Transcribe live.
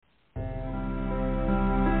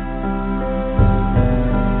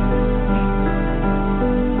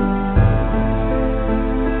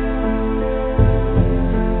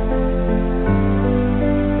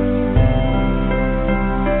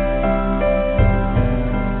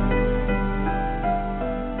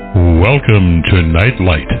Welcome to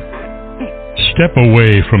Nightlight. Step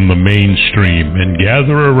away from the mainstream and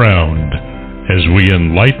gather around as we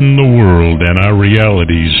enlighten the world and our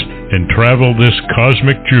realities and travel this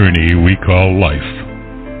cosmic journey we call life.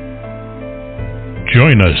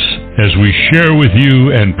 Join us as we share with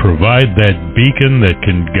you and provide that beacon that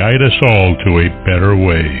can guide us all to a better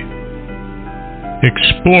way.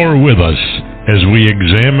 Explore with us as we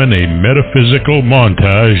examine a metaphysical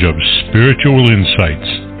montage of spiritual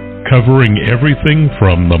insights covering everything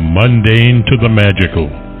from the mundane to the magical,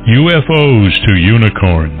 UFOs to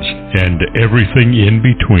unicorns, and everything in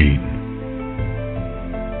between.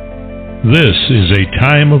 This is a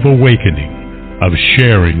time of awakening, of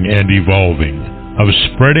sharing and evolving, of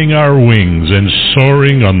spreading our wings and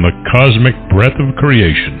soaring on the cosmic breath of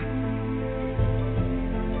creation.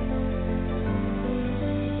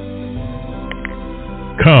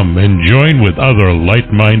 Come and join with other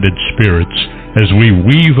light-minded spirits as we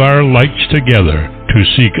weave our lights together to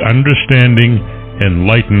seek understanding,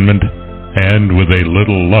 enlightenment, and, with a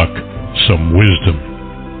little luck, some wisdom.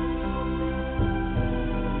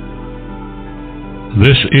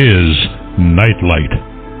 This is Nightlight,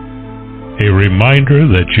 a reminder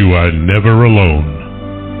that you are never alone.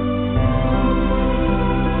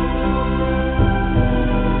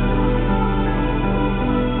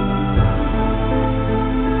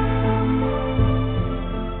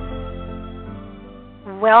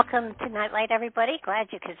 Welcome to Nightlight, everybody. Glad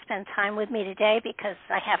you could spend time with me today because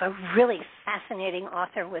I have a really fascinating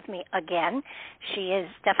author with me again. She is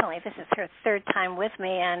definitely, this is her third time with me,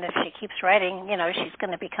 and if she keeps writing, she's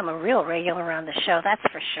going to become a real regular on the show, that's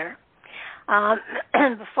for sure.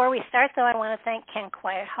 Before we start, though, I want to thank Ken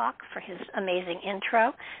Quiethawk for his amazing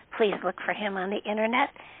intro. Please look for him on the Internet.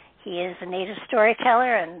 He is a native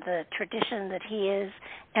storyteller, and the tradition that he is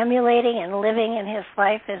emulating and living in his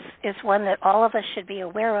life is one that all of us should be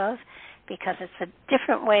aware of because it's a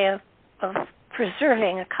different way of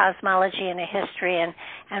preserving a cosmology and a history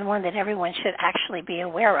and one that everyone should actually be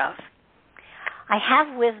aware of. I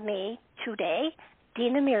have with me today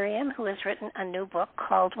Dina Miriam, who has written a new book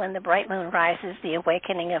called When the Bright Moon Rises, The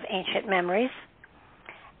Awakening of Ancient Memories.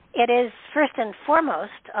 It is, first and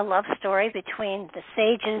foremost, a love story between the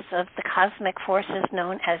sages of the cosmic forces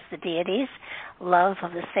known as the deities, love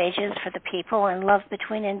of the sages for the people, and love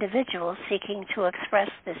between individuals seeking to express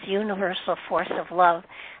this universal force of love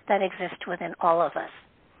that exists within all of us.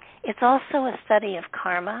 It's also a study of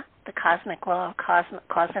karma, the cosmic law of cause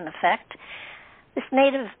and effect. This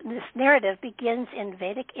narrative begins in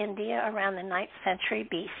Vedic India around the 9th century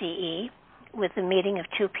BCE, with the meeting of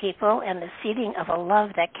two people and the seeding of a love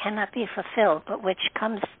that cannot be fulfilled, but which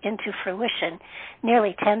comes into fruition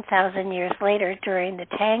nearly 10,000 years later during the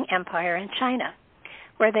Tang Empire in China,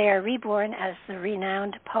 where they are reborn as the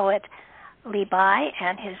renowned poet Li Bai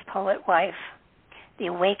and his poet wife. The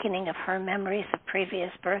awakening of her memories of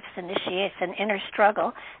previous births initiates an inner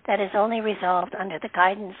struggle that is only resolved under the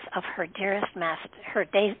guidance of her dearest master, her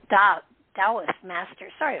Taoist master.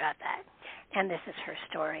 Sorry about that. And this is her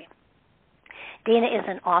story. Dina is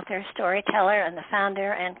an author, storyteller, and the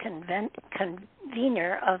founder and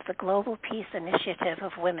convener of the Global Peace Initiative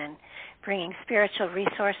of Women, bringing spiritual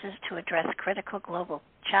resources to address critical global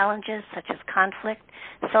challenges such as conflict,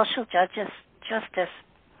 social justice,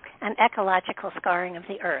 and ecological scarring of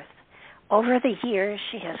the earth. Over the years,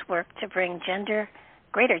 she has worked to bring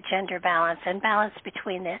greater gender balance and balance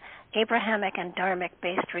between the Abrahamic and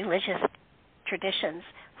Dharmic-based religious traditions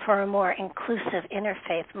for a more inclusive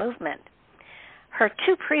interfaith movement. Her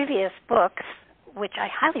two previous books, which I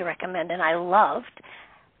highly recommend and I loved,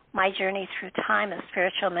 My Journey Through Time, a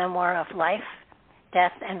spiritual memoir of life,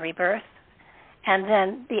 death, and rebirth, and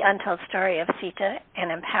then The Untold Story of Sita,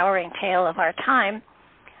 an empowering tale of our time,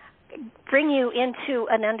 bring you into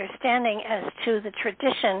an understanding as to the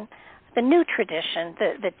tradition, the new tradition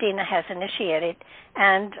that Dina has initiated.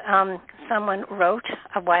 And someone wrote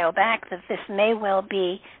a while back that this may well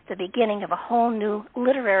be the beginning of a whole new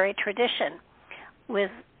literary tradition,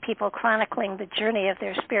 with people chronicling the journey of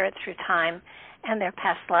their spirit through time and their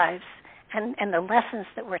past lives and the lessons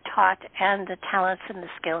that were taught and the talents and the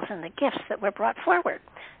skills and the gifts that were brought forward.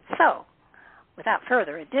 So, without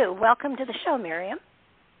further ado, welcome to the show, Miriam.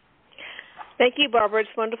 Thank you, Barbara. It's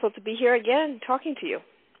wonderful to be here again talking to you.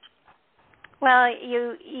 Well,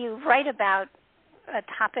 you write about a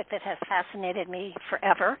topic that has fascinated me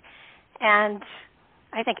forever, and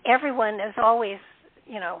I think everyone has always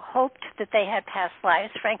hoped that they had past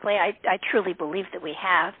lives. Frankly, I truly believe that we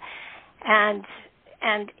have. And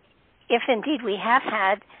if indeed we have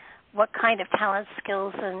had, what kind of talents,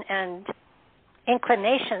 skills, and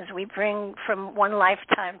inclinations we bring from one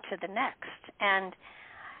lifetime to the next. And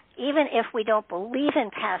even if we don't believe in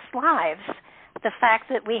past lives, the fact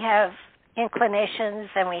that we have inclinations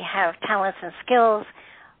and we have talents and skills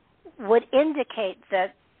would indicate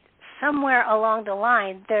that somewhere along the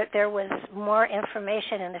line there was more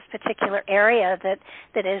information in this particular area that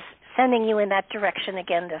is sending you in that direction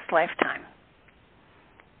again this lifetime.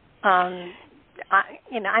 I'm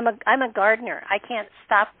a gardener. I can't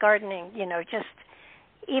stop gardening. Just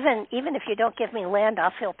even if you don't give me land,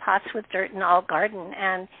 I'll fill pots with dirt and I'll garden.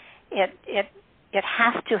 And it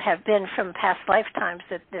has to have been from past lifetimes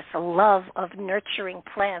that this love of nurturing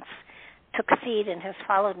plants took seed and has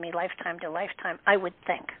followed me lifetime to lifetime, I would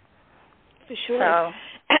think. For sure. So,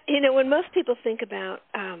 when most people think about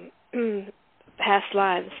past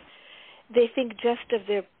lives, they think just of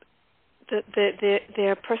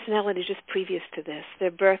their personality just previous to this,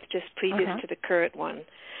 their birth just previous to the current one,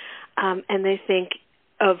 and they think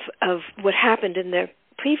of what happened in their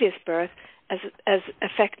previous birth as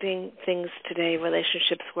affecting things today,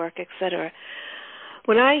 relationships, work, etc.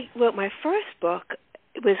 When I wrote my first book,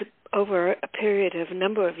 it was over a period of a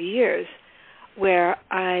number of years where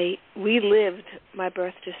I relived my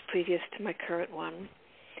birth just previous to my current one,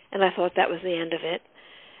 and I thought that was the end of it.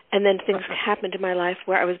 And then things happened in my life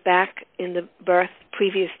where I was back in the birth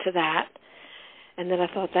previous to that, and then I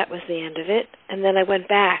thought that was the end of it. And then I went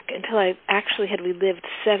back until I actually had relived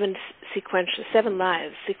seven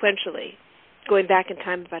lives sequentially, going back in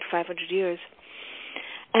time about 500 years.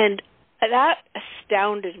 And that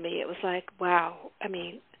astounded me. It was like, wow, I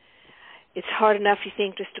mean, it's hard enough, you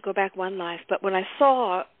think, just to go back one life. But when I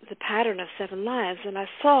saw the pattern of 7 lives, and I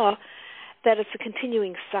saw that it's a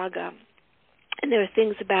continuing saga, and there are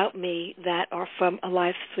things about me that are from a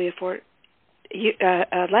life 3 or 4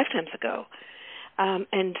 lifetimes ago,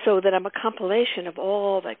 and so that I'm a compilation of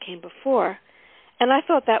all that came before. And I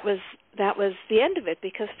thought that was the end of it,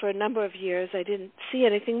 because for a number of years I didn't see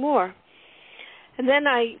anything more. And then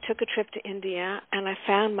I took a trip to India, and I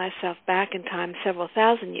found myself back in time several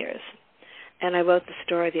thousand years. And I wrote the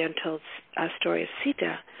story, the untold story of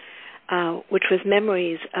Sita, which was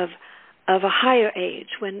memories of a higher age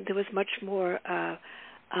when there was much more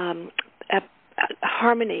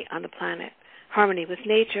harmony on the planet, harmony with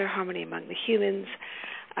nature, harmony among the humans.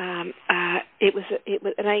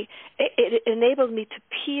 It enabled me to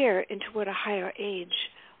peer into what a higher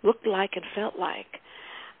age looked like and felt like.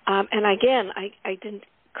 And again, I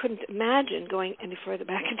couldn't imagine going any further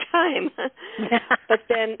back in time. But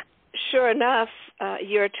then, sure enough, a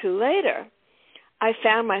year or two later, I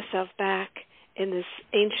found myself back in this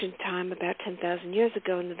ancient time, about 10,000 years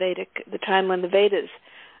ago, in the time when the Vedas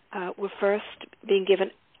were first being given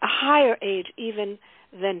a higher age, even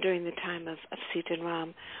than during the time of Sita and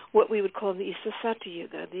Ram, what we would call the Isasati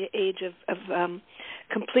Yuga, the age of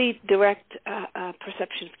complete, direct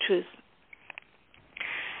perception of truth.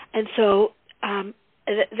 And so I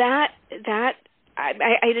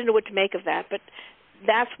didn't know what to make of that, but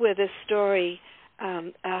that's where this story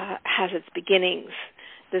has its beginnings.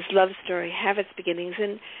 This love story have its beginnings,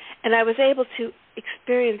 and I was able to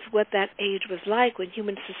experience what that age was like when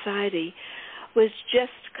human society was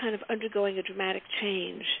just kind of undergoing a dramatic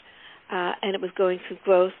change, and it was going through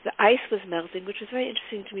growth. The ice was melting, which was very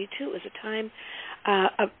interesting to me too. It was a time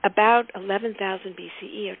about 11,000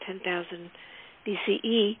 BCE or 10,000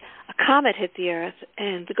 BCE. A comet hit the Earth,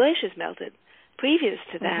 and the glaciers melted. Previous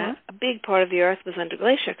to that, a big part of the Earth was under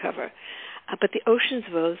glacier cover, but the oceans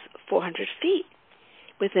rose 400 feet.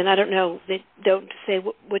 Within, I don't know, they don't say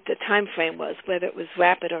what the time frame was, whether it was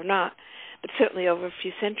rapid or not, but certainly over a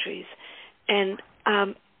few centuries. And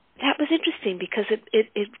that was interesting because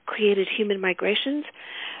it created human migrations,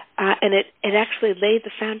 and it actually laid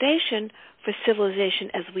the foundation for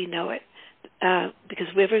civilization as we know it,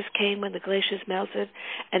 because rivers came when the glaciers melted,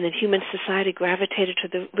 and then human society gravitated to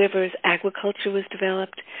the rivers, agriculture was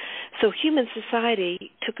developed. So human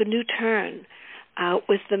society took a new turn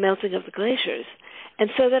with the melting of the glaciers. And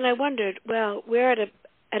so then I wondered, well, we're at a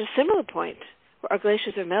similar point where our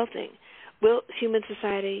glaciers are melting. Will human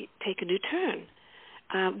society take a new turn?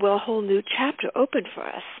 Will a whole new chapter open for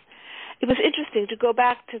us? It was interesting to go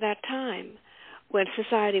back to that time when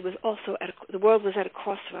society was also the world was at a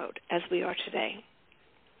crossroad as we are today.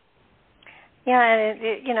 Yeah, and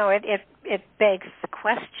it begs the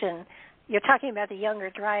question. You're talking about the Younger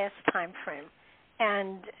Dryas time frame,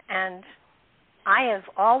 and I have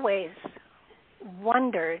always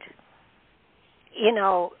wondered,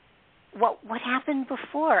 what happened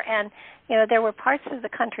before, and there were parts of the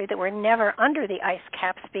country that were never under the ice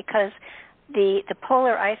caps because the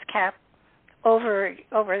polar ice cap over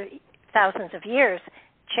thousands of years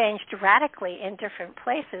changed radically in different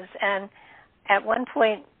places, and at one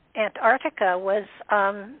point Antarctica was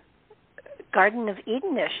Garden of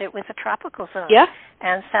Edenish. It was a tropical zone. Yeah.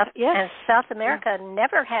 And South America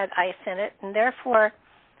never had ice in it, and therefore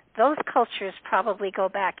those cultures probably go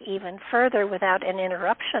back even further without an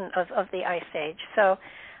interruption of the Ice Age. So,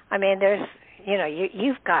 I mean, there's,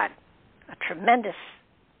 you've got a tremendous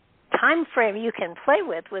time frame you can play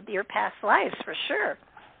with your past lives, for sure.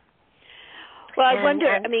 Well, I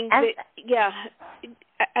wonder,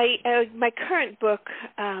 my current book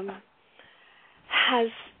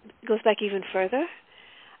goes back even further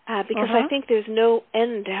because I think there's no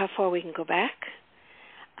end to how far we can go back.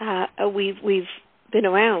 We've been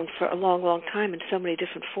around for a long, long time in so many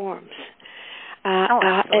different forms.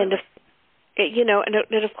 And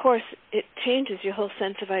of course, it changes your whole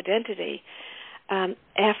sense of identity.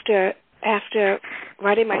 After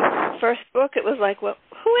writing my first book, it was like, well,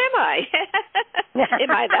 who am I?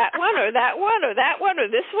 Am I that one or that one or that one or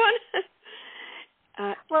this one?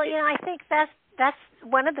 Well, I think that's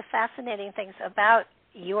one of the fascinating things about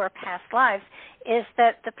your past lives is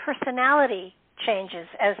that the personality changes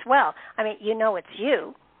as well. I mean, it's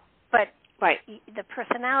you, but the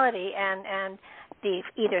personality and the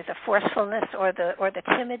either the forcefulness or the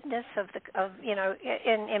timidness of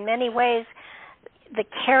in many ways, the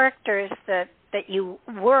characters that you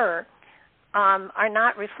were are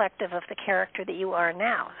not reflective of the character that you are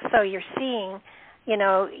now. So you're seeing,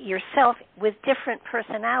 yourself with different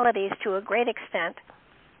personalities to a great extent,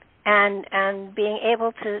 and being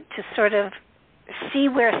able to sort of see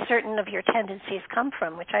where certain of your tendencies come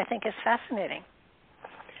from, which I think is fascinating.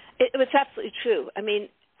 It was absolutely true. I mean,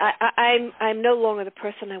 I'm no longer the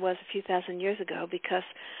person I was a few thousand years ago because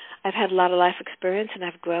I've had a lot of life experience and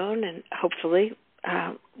I've grown and hopefully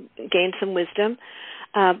gained some wisdom.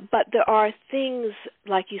 But there are things,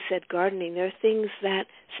 like you said, gardening. There are things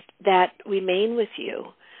that remain with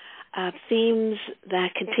you, themes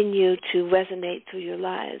that continue to resonate through your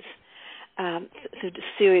lives, through the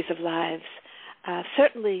series of lives.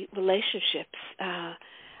 Certainly relationships,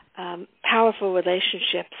 powerful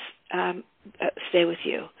relationships stay with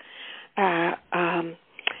you. And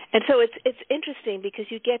so it's interesting because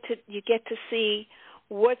you get to see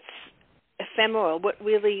what's ephemeral, what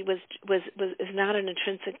really is not an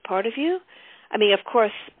intrinsic part of you. I mean, of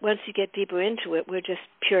course, once you get deeper into it, we're just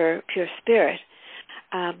pure spirit.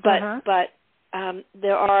 But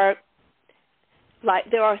there are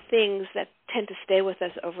things that tend to stay with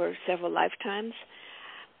us over several lifetimes,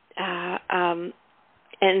 and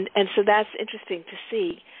so that's interesting to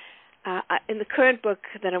see. In the current book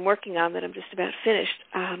that I'm working on, that I'm just about finished,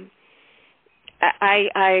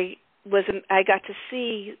 I got to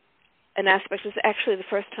see an aspect. It was actually the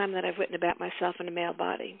first time that I've written about myself in a male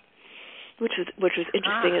body, which was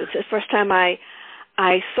interesting. It's the first time I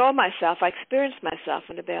saw myself, I experienced myself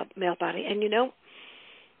in a male body, and it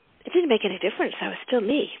didn't make any difference. I was still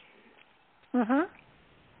me. Mm-hmm.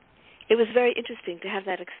 It was very interesting to have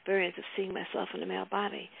that experience of seeing myself in a male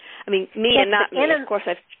body. I mean, me and not me. Of course,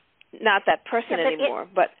 I'm not that person anymore.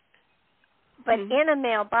 But in a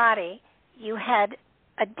male body, you had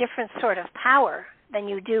a different sort of power than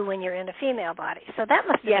you do when you're in a female body. So that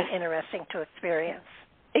must have been interesting to experience.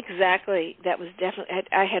 Exactly. That was definitely.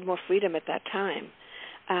 I had more freedom at that time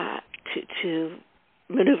to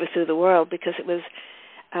maneuver through the world because it was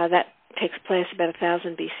that takes place about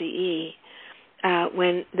 1000 BCE.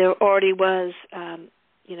 When there already was,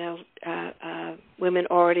 women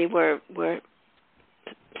already were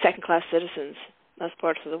second-class citizens in most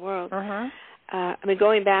parts of the world. I mean,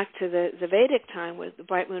 going back to the Vedic time with the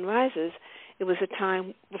bright moon rises, it was a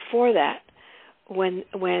time before that when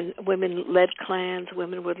women led clans,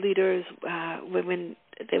 women were leaders,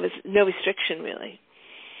 there was no restriction really.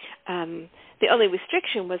 The only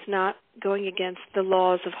restriction was not going against the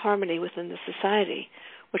laws of harmony within the society,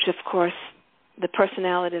 which of course the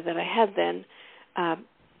personality that I had then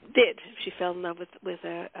did. She fell in love with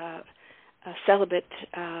a celibate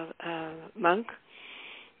monk,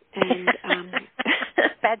 and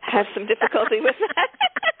had some difficulty with that.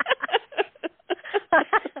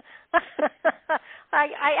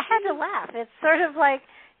 I had to laugh. It's sort of like,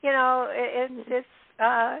 it's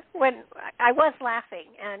when I was laughing,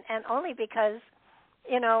 and only because,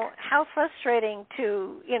 how frustrating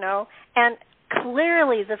to, and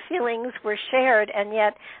clearly the feelings were shared, and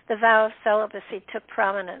yet the vow of celibacy took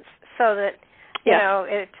prominence, so that,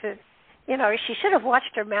 she should have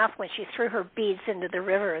watched her mouth when she threw her beads into the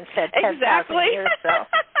river and said 10,000 years ago.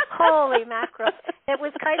 Holy mackerel. It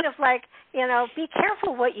was kind of like, be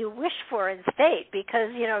careful what you wish for in state,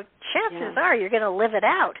 because, chances are you're going to live it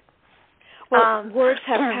out. Well, words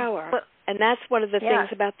have power, and that's one of the things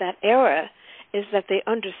about that era, is that they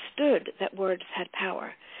understood that words had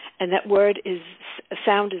power. and that word is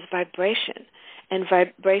sound is vibration, and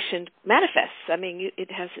vibration manifests. I mean,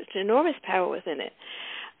 it has such enormous power within it.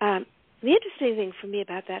 The interesting thing for me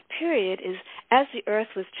about that period is as the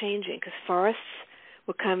earth was changing, because forests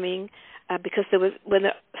were coming, because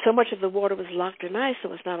so much of the water was locked in ice,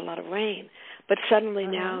 there was not a lot of rain. But suddenly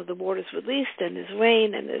now the water's released, and there's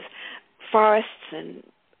rain, and there's forests, and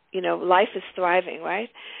life is thriving, right?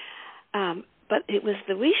 But it was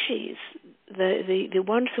the rishis, the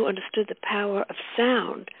ones who understood the power of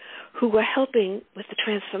sound, who were helping with the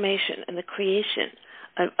transformation and the creation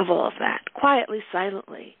of all of that, quietly,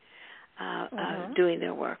 silently, doing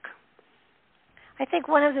their work. I think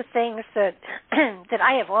one of the things that that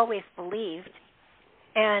I have always believed,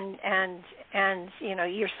 and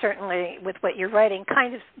you're certainly, with what you're writing,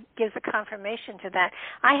 kind of gives a confirmation to that.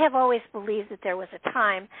 I have always believed that there was a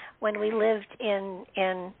time when we lived in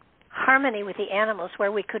harmony with the animals,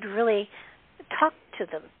 where we could really talk to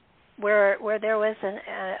them, where there was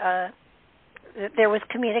there was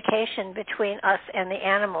communication between us and the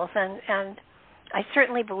animals, and I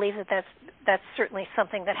certainly believe that that's certainly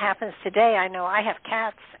something that happens today. I know I have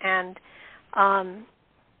cats, and I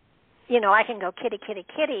can go kitty, kitty,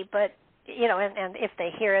 kitty, but and if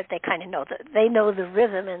they hear it, they kind of know the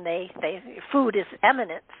rhythm, and food is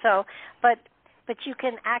imminent. So, but you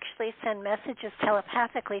can actually send messages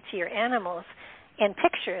telepathically to your animals in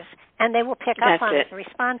pictures, and they will pick up on it and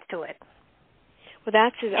respond to it. Well,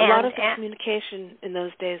 that's it. A lot of the communication in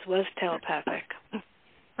those days was telepathic.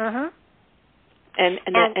 Mm-hmm. And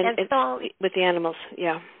so with the animals,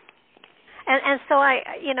 yeah. And so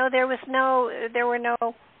there were no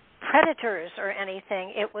predators or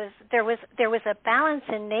anything. There was a balance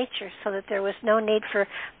in nature, so that there was no need for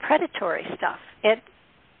predatory stuff. It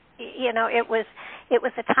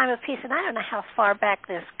was a time of peace, and I don't know how far back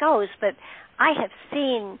this goes, but I have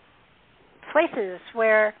seen places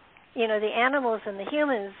where the animals and the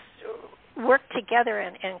humans worked together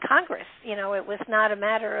in Congress. It was not a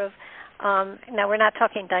matter of now we're not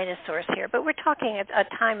talking dinosaurs here, but we're talking a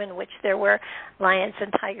time in which there were lions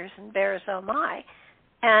and tigers and bears. Oh my!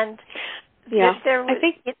 And I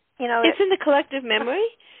think it's in the collective memory.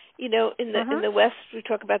 In the West, we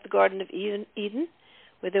talk about the Garden of Eden,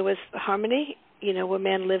 where there was harmony. Where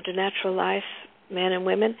man lived a natural life, man and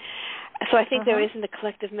women. So I think there is in the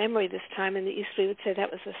collective memory this time. In the East, we would say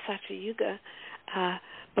that was the Satya Yuga,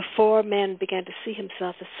 before man began to see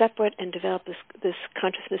himself as separate and develop this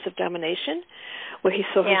consciousness of domination, where he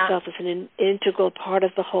saw himself as an integral part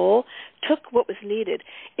of the whole, took what was needed.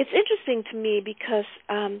 It's interesting to me because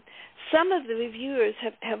some of the reviewers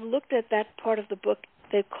have looked at that part of the book.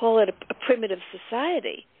 They call it a primitive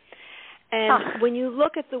society. And when you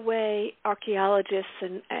look at the way archaeologists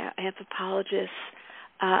and anthropologists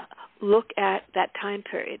look at that time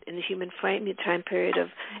period in the human frame, the time period of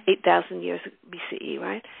 8,000 years BCE,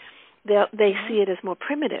 right? They see it as more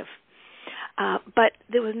primitive. But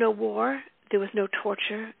there was no war, there was no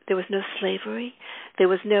torture, there was no slavery, there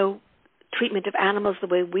was no treatment of animals the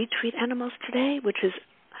way we treat animals today, which is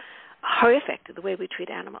horrific, the way we treat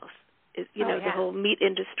animals. The whole meat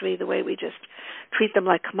industry, the way we just treat them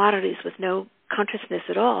like commodities with no consciousness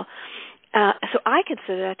at all. So I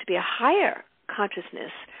consider that to be a higher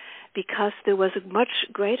consciousness, because there was a much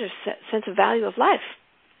greater sense of value of life.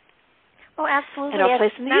 Oh, absolutely. And our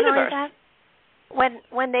place in the universe.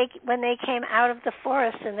 When they came out of the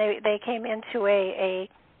forest and they came into a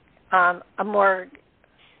more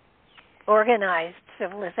organized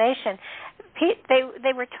civilization,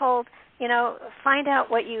 they were told, find out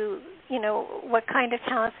what kind of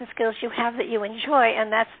talents and skills you have that you enjoy, and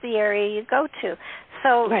that's the area you go to.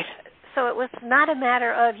 So it was not a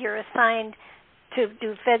matter of you're assigned to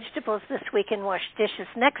do vegetables this week and wash dishes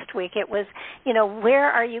next week. It was,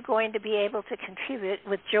 where are you going to be able to contribute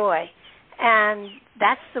with joy? And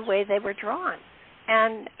that's the way they were drawn.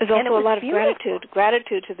 And there's also a lot of beautiful.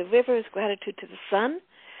 gratitude to the rivers, gratitude to the sun.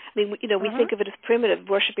 I mean, we think of it as primitive,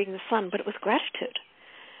 worshiping the sun, but it was gratitude.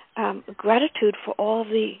 Gratitude for all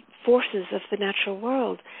the forces of the natural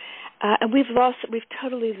world. And we've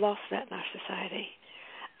totally lost that in our society.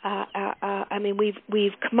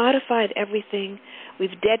 We've commodified everything,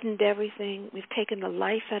 we've deadened everything, we've taken the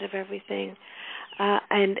life out of everything,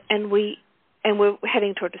 and we're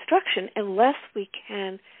heading toward destruction unless we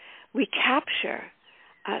can recapture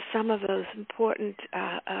some of those important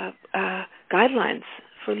guidelines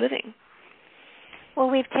for living. Well,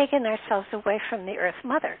 we've taken ourselves away from the Earth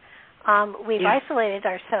Mother. We've isolated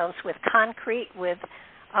ourselves with concrete, with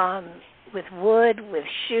wood, with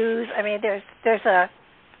shoes. I mean, there's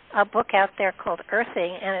a book out there called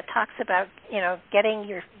Earthing, and it talks about, getting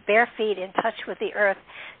your bare feet in touch with the earth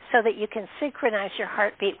so that you can synchronize your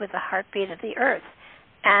heartbeat with the heartbeat of the earth.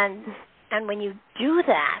 And when you do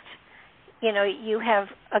that, you have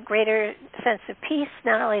a greater sense of peace.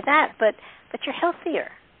 Not only that, but you're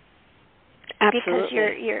healthier. Absolutely. Because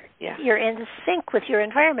you're in sync with your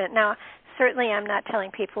environment. Now, certainly I'm not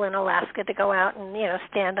telling people in Alaska to go out and,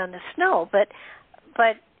 stand on the snow, but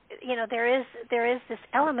there is this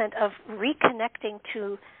element of reconnecting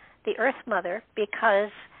to the Earth Mother,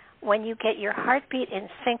 because when you get your heartbeat in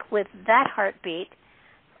sync with that heartbeat,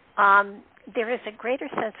 there is a greater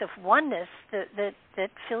sense of oneness that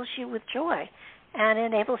fills you with joy and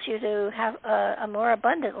enables you to have a more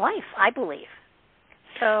abundant life, I believe.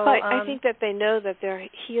 So I think that they know that there are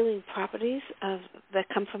healing properties that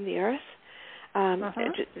come from the earth,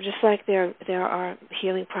 just like there are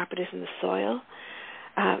healing properties in the soil.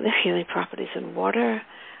 There are healing properties in water,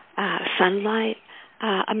 sunlight.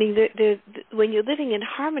 When you're living in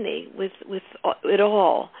harmony with it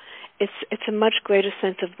all, it's a much greater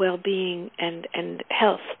sense of well-being and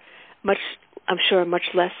health. I'm sure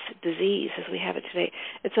much less disease as we have it today.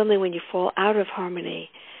 It's only when you fall out of harmony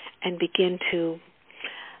and begin to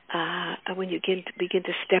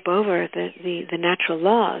step over the natural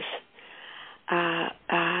laws,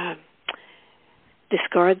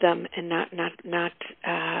 discard them and not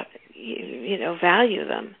value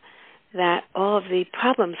them, that all of the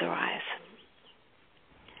problems arise.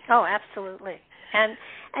 Oh, absolutely. And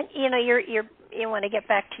you want to get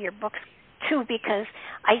back to your books too, because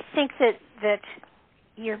I think that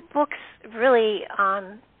your books really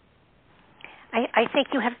I think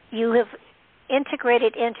you have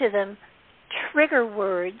integrated into them trigger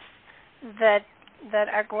words that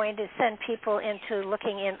are going to send people into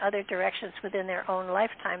looking in other directions within their own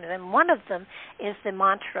lifetime. And one of them is the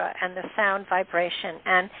mantra and the sound vibration.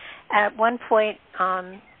 And at one point,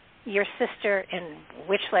 your sister, in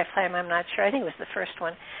which lifetime I'm not sure, I think it was the first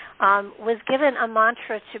one, was given a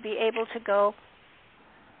mantra to be able to go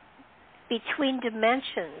between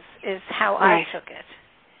dimensions, is how right. I took it.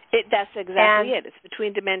 That's exactly it. It's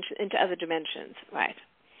between dimensions into other dimensions, right?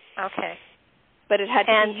 Okay. But it had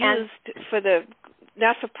to be used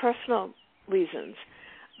not for personal reasons,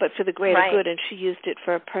 but for the greater right. good, and she used it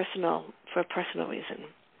for a personal reason.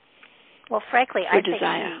 Well, frankly, I think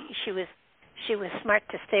she was smart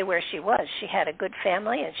to stay where she was. She had a good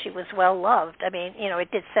family, and she was well loved. I mean,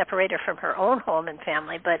 it did separate her from her own home and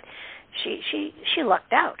family, but she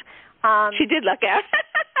lucked out. She did luck out.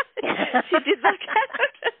 She did luck out.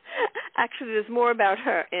 Actually, there's more about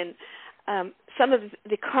her in some of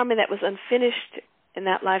the karma that was unfinished in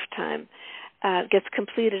that lifetime gets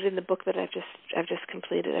completed in the book that I've just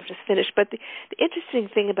completed. I've just finished. But the interesting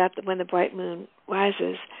thing about When the Bright Moon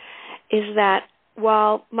Rises is that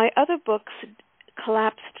while my other books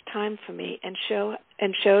collapsed time for me and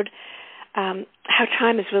showed how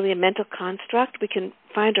time is really a mental construct, we can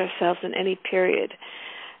find ourselves in any period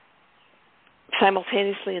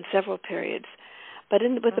simultaneously in several periods. But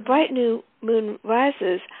with The Bright New Moon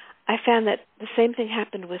Rises, I found that the same thing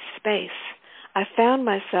happened with space. I found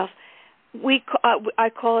myself, I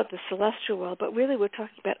call it the celestial world, but really we're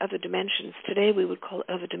talking about other dimensions. Today we would call it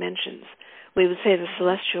other dimensions. We would say the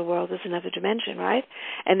celestial world is another dimension, right?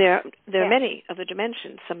 And there are many other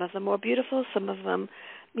dimensions, some of them more beautiful, some of them,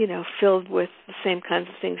 filled with the same kinds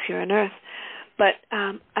of things here on Earth. But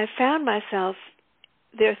I found myself,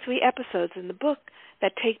 there are 3 episodes in the book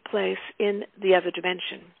that take place in the other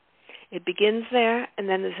dimension. It begins there, and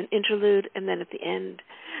then there's an interlude, and then at the end,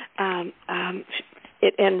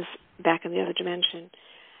 it ends back in the other dimension.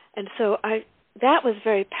 And so that was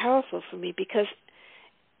very powerful for me, because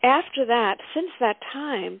after that, since that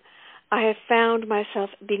time, I have found myself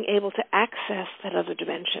being able to access that other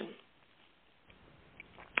dimension.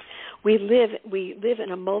 We live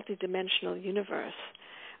in a multidimensional universe.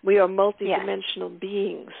 We are multidimensional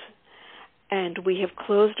beings, and we have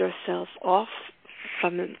closed ourselves off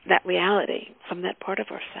from that reality, from that part of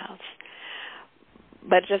ourselves.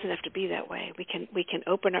 But it doesn't have to be that way. We can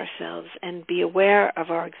open ourselves and be aware of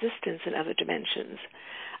our existence in other dimensions,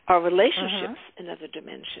 our relationships in other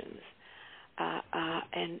dimensions,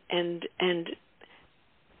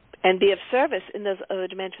 and be of service in those other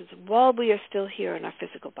dimensions while we are still here in our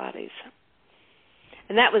physical bodies.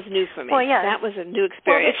 And that was new for me. Well, yeah. That was a new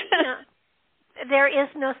experience. Well, there is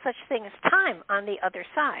no such thing as time on the other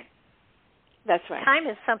side. That's right. Time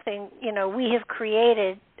is something, we have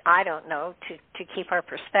created, I don't know, to keep our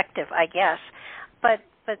perspective, I guess. But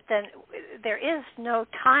then there is no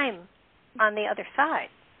time on the other side.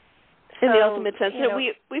 In the ultimate sense.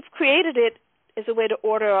 We've created it as a way to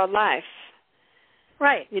order our life.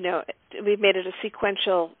 Right. We've made it a sequence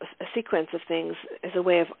of things as a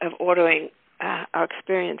way of ordering our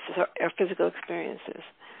experiences, our physical experiences.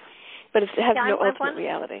 But it has no ultimate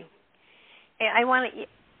reality. I want to,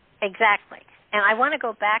 exactly. And I want to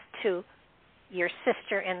go back to your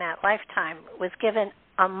sister in that lifetime was given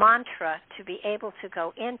a mantra to be able to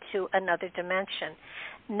go into another dimension.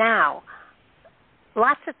 Now,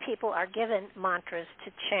 lots of people are given mantras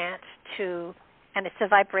to chant, and it's a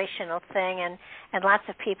vibrational thing, and lots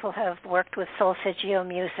of people have worked with solfeggio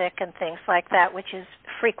music and things like that, which is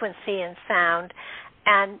frequency and sound.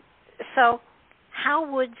 And so how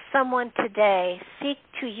would someone today seek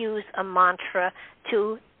to use a mantra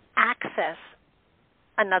to access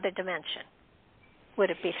another dimension? Would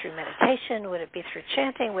it be through meditation? Would it be through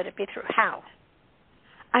chanting? Would it be through how?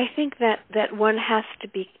 I think that one has to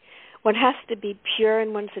be pure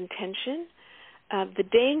in one's intention. The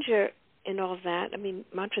danger in all of that, I mean,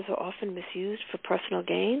 mantras are often misused for personal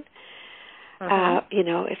gain.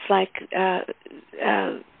 It's like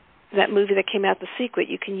that movie that came out, The Secret.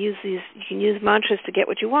 You can use mantras to get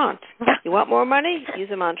what you want. You want more money? Use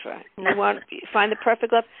a mantra. Find the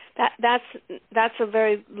perfect love. That's a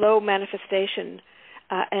very low manifestation,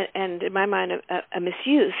 and in my mind, a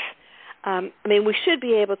misuse. I mean, we should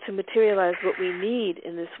be able to materialize what we need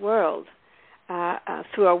in this world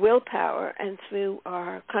through our willpower and through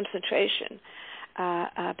our concentration,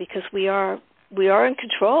 because we are in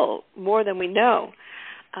control more than we know.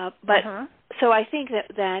 So I think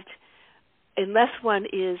that unless one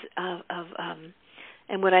is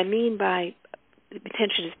and what I mean by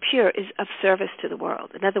intention is pure, is of service to the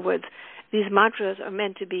world. In other words, these mantras are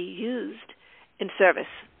meant to be used in service,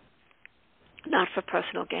 not for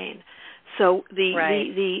personal gain. So the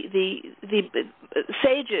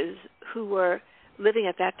sages who were living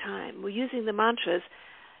at that time were using the mantras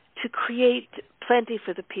to create plenty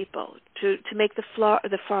for the people, to make the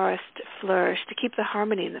forest flourish, to keep the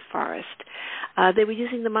harmony in the forest. They were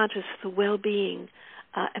using the mantras for the well-being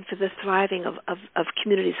and for the thriving of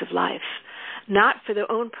communities of life, not for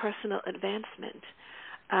their own personal advancement.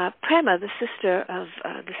 Prema, the sister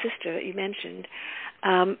that you mentioned,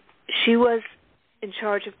 she was in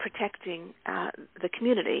charge of protecting the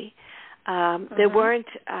community. There weren't,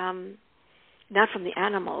 not from the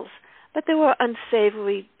animals, but there were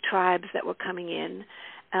unsavory tribes that were coming in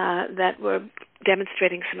that were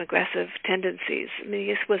demonstrating some aggressive tendencies. I mean,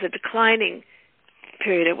 this was a declining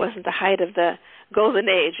period. It wasn't the height of the golden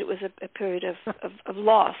age. It was a period of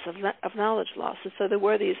loss, of knowledge loss. And so there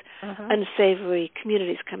were these unsavory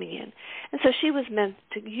communities coming in. And so she was meant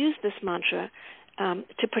to use this mantra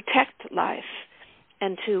to protect life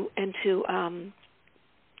and to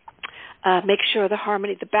make sure the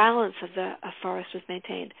harmony, the balance of the forest was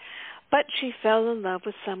maintained. But she fell in love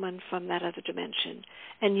with someone from that other dimension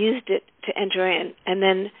and used it to enter in. And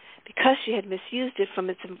then because she had misused it from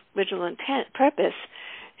its original purpose,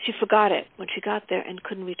 she forgot it when she got there and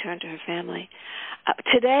couldn't return to her family.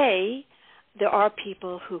 Today, there are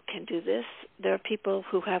people who can do this. There are people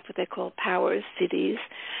who have what they call powers, CDs.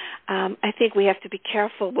 I think we have to be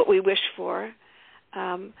careful what we wish for.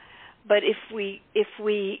 But if we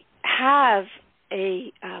have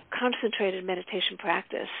a concentrated meditation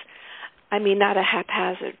practice, I mean not a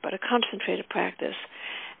haphazard, but a concentrated practice,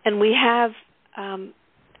 and we have to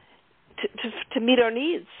meet our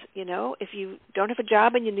needs. You know, if you don't have a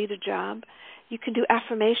job and you need a job, you can do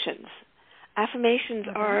affirmations. Affirmations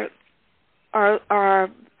are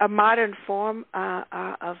a modern form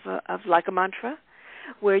of like a mantra,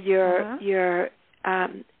 where you're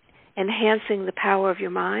enhancing the power of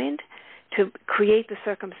your mind to create the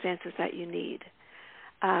circumstances that you need.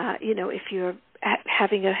 If you're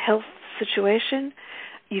having a health situation,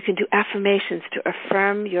 you can do affirmations to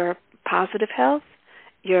affirm your positive health,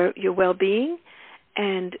 your well-being,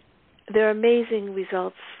 and there are amazing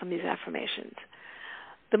results from these affirmations.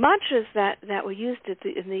 The mantras that were used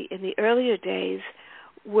in the earlier days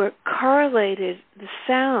were correlated. The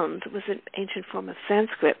sound was an ancient form of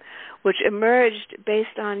Sanskrit, which emerged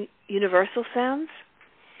based on universal sounds.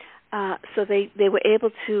 So they were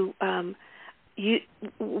able to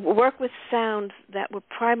work with sounds that were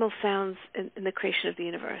primal sounds in the creation of the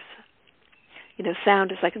universe. You know,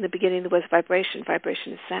 sound is like in the beginning there was vibration.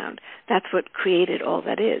 Vibration is sound. That's what created all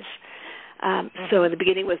that is. So in the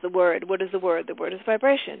beginning was the word. What is the word? The word is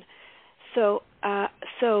vibration. So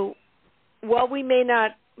while we may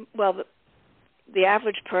not, the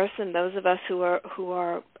average person, those of us who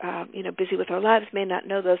are busy with our lives, may not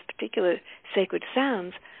know those particular sacred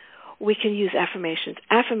sounds, we can use affirmations.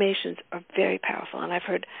 Affirmations are very powerful, and I've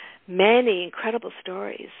heard many incredible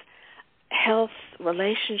stories, health,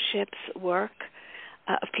 relationships, work,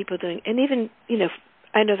 of people doing, and even,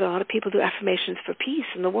 I know that a lot of people do affirmations for peace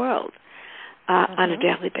in the world. on a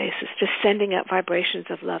daily basis, just sending out vibrations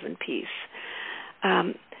of love and peace.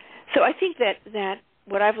 So I think that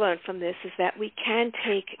what I've learned from this is that we can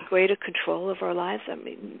take greater control of our lives. I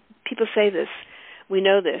mean, people say this, we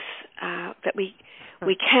know this, that we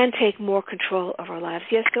can take more control of our lives.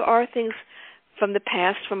 Yes, there are things from the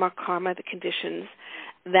past, from our karma, the conditions,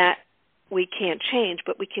 that we can't change,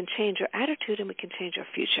 but we can change our attitude and we can change our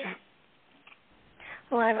future.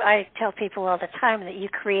 Well, I tell people all the time that you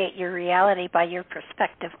create your reality by your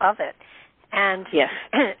perspective of it, and yes,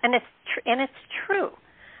 and it's true.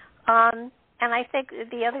 And I think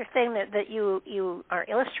the other thing that you are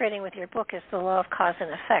illustrating with your book is the law of cause and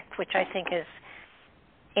effect, which I think is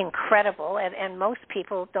incredible, and most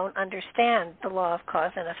people don't understand the law of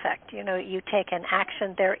cause and effect. You know, you take an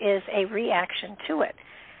action, there is a reaction to it.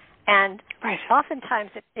 And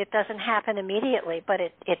oftentimes it doesn't happen immediately, but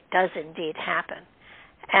it does indeed happen.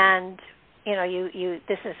 And you know, you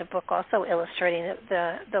this is a book also illustrating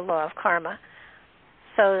the law of karma,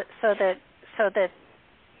 so that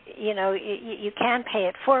you know you can pay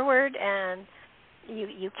it forward, and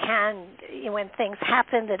you can, when things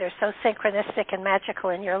happen that are so synchronistic and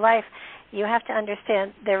magical in your life, you have to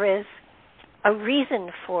understand there is a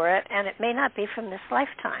reason for it, and it may not be from this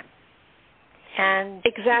lifetime. And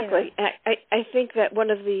exactly, you know, I think that one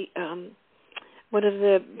of the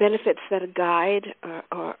benefits that a guide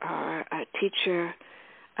or a teacher,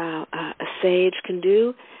 a sage can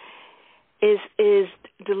do is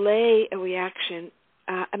delay a reaction.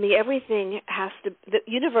 I mean, everything the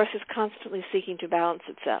universe is constantly seeking to balance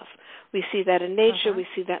itself. We see that in nature, we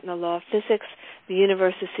see that in the law of physics. The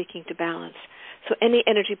universe is seeking to balance. So any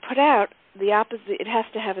energy put out, the opposite, it has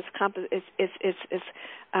to have its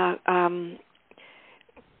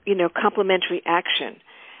complementary action.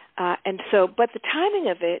 But the timing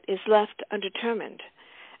of it is left undetermined.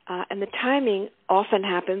 And the timing often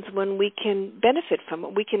happens when we can benefit from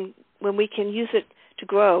it, when we can use it to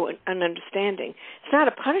grow an understanding. It's not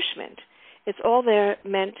a punishment. It's all there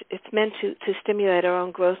meant to stimulate our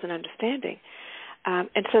own growth and understanding.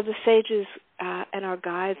 And so the sages and our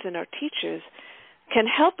guides and our teachers can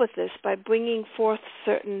help with this by bringing forth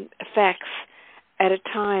certain effects at a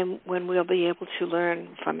time when we'll be able to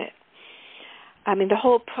learn from it. I mean, the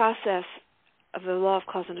whole process of the law of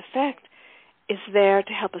cause and effect is there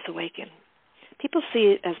to help us awaken. People see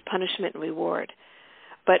it as punishment and reward,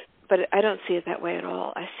 but I don't see it that way at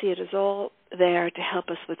all. I see it as all there to help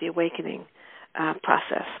us with the awakening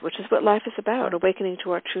process, which is what life is about, awakening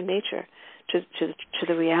to our true nature, to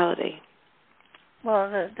the reality. Well,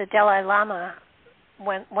 the Dalai Lama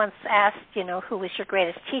once asked, who was your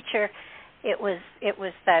greatest teacher. It was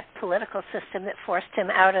that political system that forced him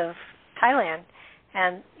out of Thailand.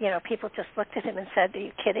 And, people just looked at him and said, are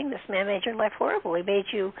you kidding? This man made your life horrible. He made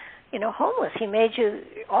you, homeless. He made you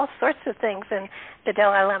all sorts of things. And the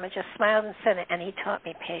Dalai Lama just smiled and said, and he taught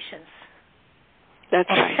me patience. That's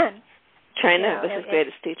right. China was his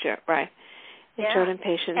greatest teacher, right. He taught him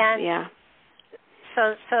patience,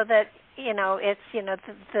 So that, it's,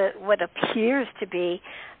 the what appears to be,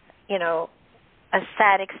 a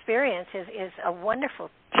sad experience is a wonderful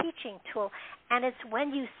teaching tool. And it's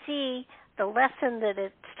when you see the lesson that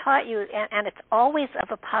it's taught you, and it's always of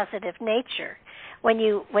a positive nature. When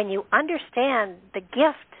you understand the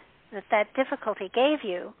gift that difficulty gave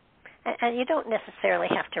you, and you don't necessarily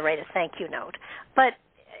have to write a thank you note, but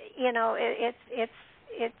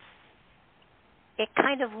it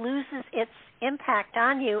kind of loses its impact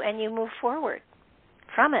on you, and you move forward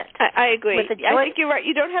from it. I agree. I think you're right.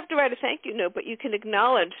 You don't have to write a thank you note, but you can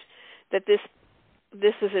acknowledge that this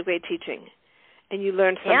is a great teaching, and you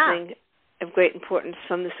learned something of great importance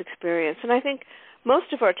from this experience. And I think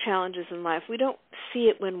most of our challenges in life, we don't see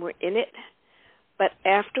it when we're in it, but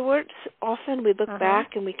afterwards, often we look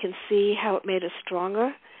back and we can see how it made us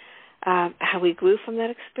stronger, how we grew from that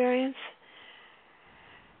experience.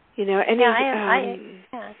 I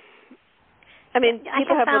mean,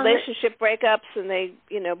 people have relationship breakups and they,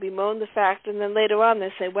 bemoan the fact, and then later on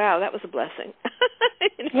they say, wow, that was a blessing.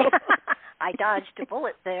 I dodged a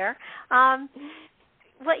bullet there. And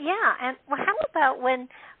how about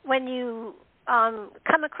when you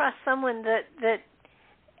come across someone that that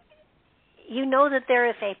there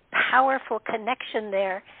is a powerful connection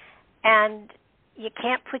there, and you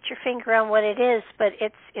can't put your finger on what it is, but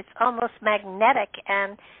it's almost magnetic,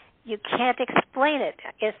 and you can't explain it.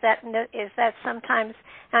 Is that sometimes?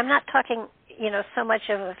 I'm not talking, so much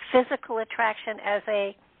of a physical attraction as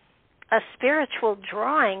a spiritual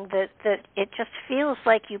drawing that it just feels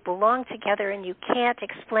like you belong together, and you can't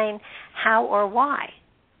explain how or why.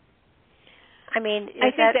 I mean,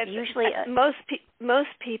 I think that usually most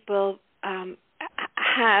people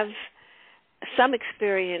have some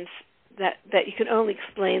experience that you can only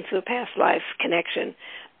explain through a past life connection,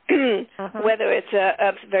 whether it's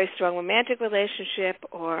a very strong romantic relationship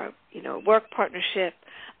or work partnership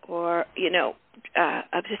or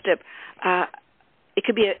it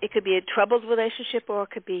could be a troubled relationship or it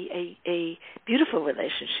could be a beautiful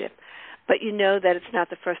relationship, but that it's not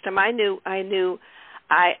the first time. I knew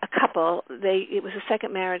a couple. It was a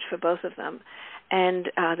second marriage for both of them,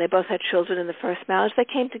 and they both had children in the first marriage. They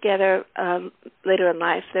came together later in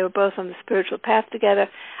life. They were both on the spiritual path together.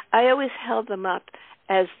 I always held them up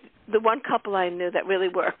as the one couple I knew that really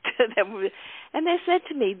worked. And they said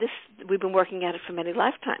to me, we've been working at it for many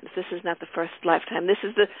lifetimes. This is not the first lifetime. This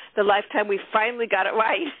is the lifetime we finally got it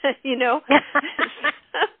right,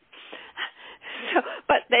 So,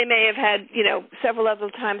 but they may have had, several other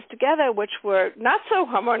times together which were not so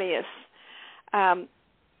harmonious.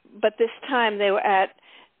 But this time they were at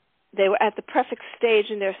the perfect stage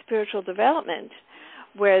in their spiritual development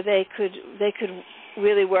where they could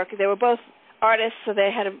really work. They were both artists, so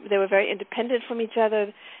they were very independent from each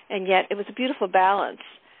other, and yet it was a beautiful balance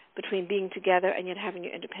between being together and yet having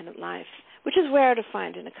your independent life, which is rare to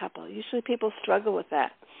find in a couple. Usually people struggle with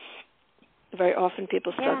that. Very often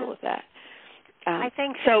people struggle with that. I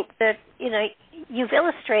think so that you've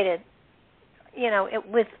illustrated,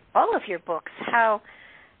 with all of your books how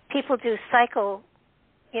people do cycle,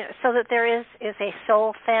 so that there is a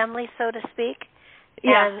soul family, so to speak,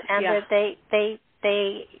 and that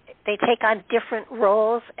they take on different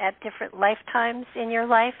roles at different lifetimes in your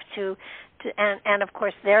life and of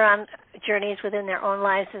course they're on journeys within their own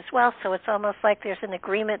lives as well. So it's almost like there's an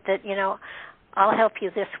agreement that I'll help you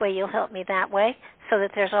this way, you'll help me that way, so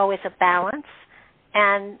that there's always a balance.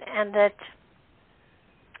 And that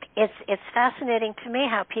it's fascinating to me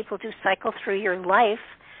how people do cycle through your life,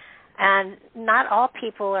 and not all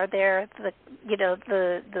people are there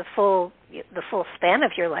the full span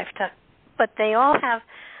of your lifetime, but they all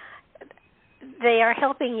they are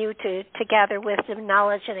helping you to gather wisdom,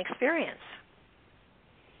 knowledge, and experience.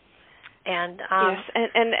 And yes,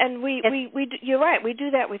 and we you're right. We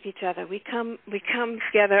do that with each other. We come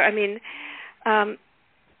together. I mean,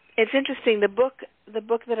 it's interesting. The book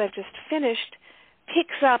that I've just finished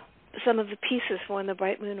picks up some of the pieces for When the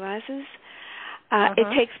Bright Moon Rises. It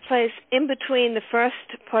takes place in between the first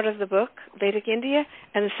part of the book, Vedic India,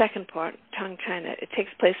 and the second part, Tang China. It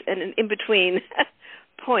takes place in an in-between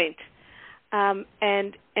point,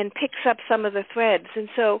 and picks up some of the threads. And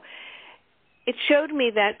so it showed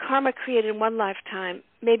me that karma created in one lifetime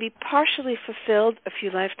may be partially fulfilled a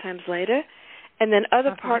few lifetimes later, and then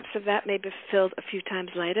other parts of that may be fulfilled a few times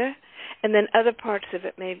later, and then other parts of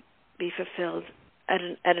it may be fulfilled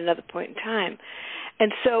at another point in time.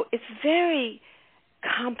 And so it's very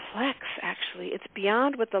complex, actually. It's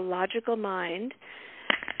beyond what the logical mind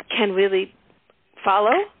can really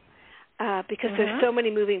follow, because there's so many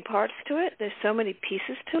moving parts to it. There's so many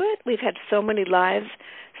pieces to it. We've had so many lives,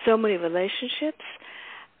 so many relationships.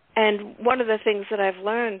 And one of the things that I've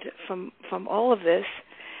learned from all of this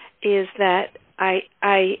is that I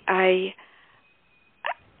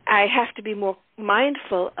have to be more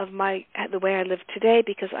mindful of the way I live today,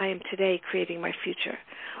 because I am today creating my future.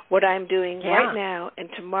 What I'm doing right now and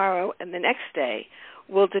tomorrow and the next day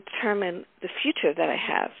will determine the future that I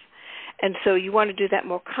have. And so you want to do that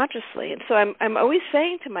more consciously. And so I'm always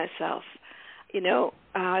saying to myself,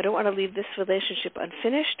 I don't want to leave this relationship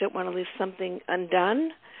unfinished. I don't want to leave something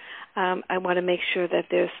undone. I want to make sure that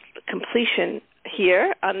there's completion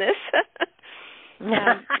here on this.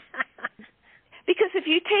 Because if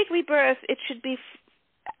you take rebirth, it should be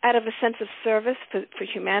out of a sense of service for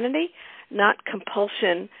humanity, not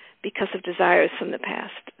compulsion because of desires from the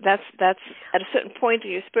past. That's at a certain point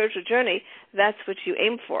in your spiritual journey, that's what you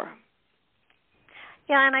aim for.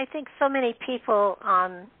 Yeah, and I think so many people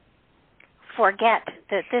forget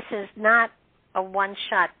that this is not a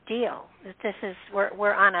one-shot deal. That this is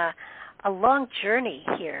we're on a long journey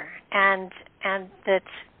here, and that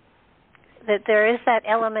there is that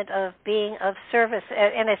element of being of service,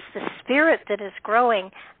 and it's the spirit that is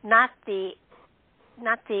growing, not the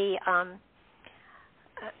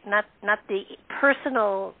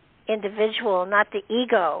personal individual, not the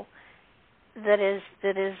ego that is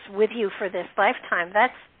with you for this lifetime.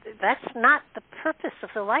 That's not the purpose of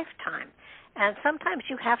the lifetime. And sometimes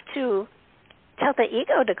you have to tell the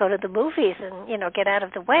ego to go to the movies and get out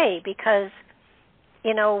of the way, because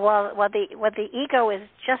while the ego is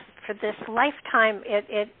just for this lifetime,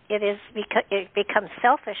 it becomes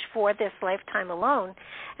selfish for this lifetime alone,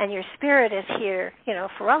 and your spirit is here,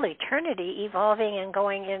 for all eternity, evolving and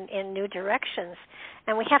going in new directions.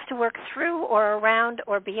 And we have to work through or around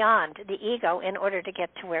or beyond the ego in order to get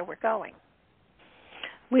to where we're going.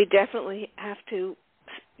 We definitely have to.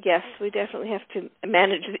 Yes, we definitely have to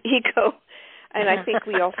manage the ego. And I think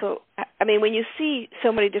we also, I mean, when you see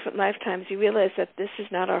so many different lifetimes, you realize that this is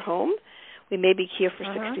not our home. We may be here for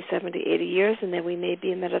 60, 70, 80 years, and then we may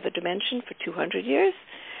be in that other dimension for 200 years.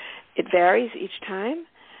 It varies each time.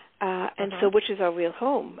 And so which is our real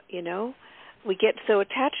home, you know? We get so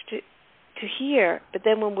attached to here, but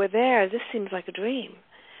then when we're there, this seems like a dream.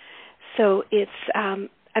 So it's,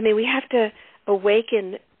 I mean, we have to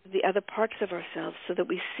awaken the other parts of ourselves so that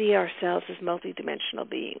we see ourselves as multidimensional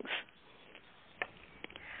beings.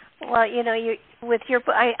 Well, you know, with your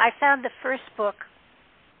book, I found the first book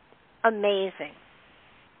amazing,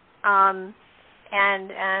 and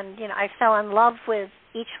you know, I fell in love with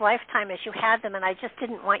each lifetime as you had them, and I just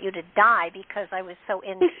didn't want you to die because I was so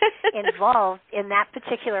involved in that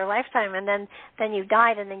particular lifetime, and then you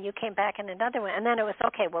died, and then you came back in another one, and then it was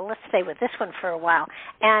okay. Well, let's stay with this one for a while,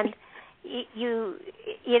 and it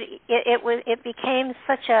became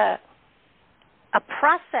such a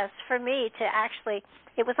process for me to actually.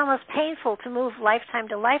 It was almost painful to move lifetime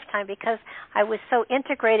to lifetime because I was so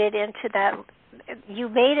integrated into that. You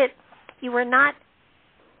made it. You were not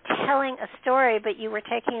telling a story, but you were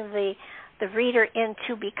taking the reader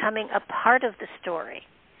into becoming a part of the story.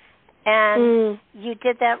 And you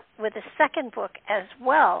did that with the second book as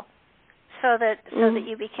well, so that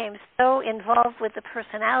you became so involved with the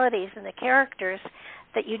personalities and the characters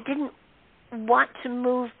that you didn't want to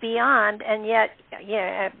move beyond, and yet,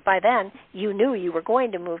 yeah, by then you knew you were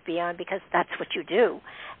going to move beyond because that's what you do.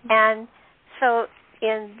 And so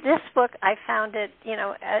in this book, I found it, you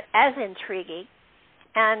know, as intriguing,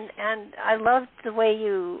 and I loved the way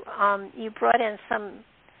you brought in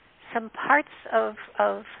some parts of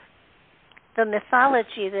the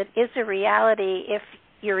mythology that is a reality if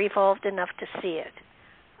you're evolved enough to see it.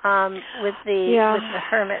 With the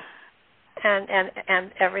hermit.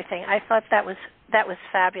 And everything. I thought that was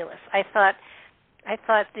fabulous. I thought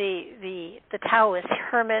the Taoist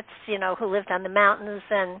hermits, you know, who lived on the mountains,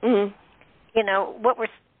 and you know, what were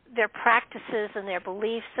their practices and their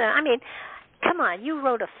beliefs. I mean, come on, you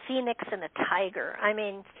wrote a phoenix and a tiger. I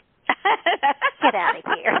mean, get out of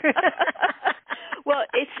here. Well,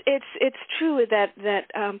 it's true that.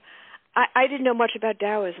 I didn't know much about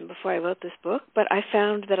Taoism before I wrote this book, but I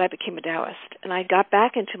found that I became a Taoist, and I got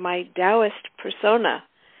back into my Taoist persona.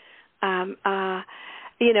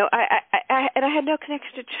 You know, I had no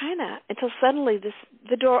connection to China until suddenly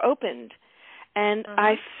the door opened, and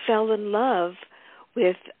I fell in love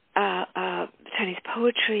with Chinese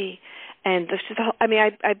poetry, and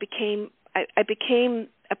I became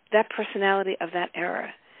that personality of that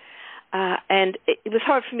era, and it was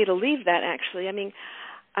hard for me to leave that. Actually, I mean.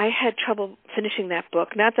 I had trouble finishing that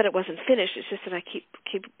book. Not that it wasn't finished. It's just that I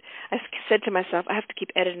said to myself, I have to keep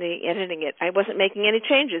editing it. I wasn't making any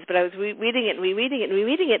changes, but I was rereading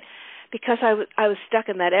it because I was stuck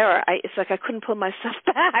in that era. It's like I couldn't pull myself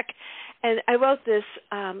back. And I wrote this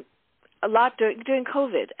a lot during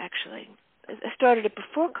COVID, actually. I started it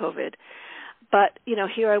before COVID. But, you know,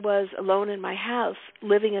 here I was alone in my house,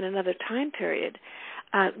 living in another time period,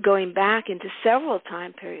 going back into several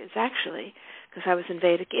time periods, actually, because I was in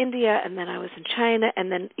Vedic India, and then I was in China, and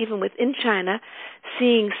then even within China,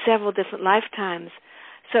 seeing several different lifetimes.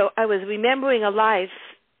 So I was remembering a life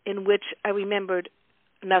in which I remembered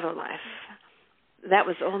another life. That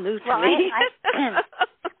was all new to me.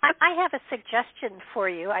 I have a suggestion for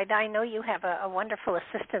you. I know you have a wonderful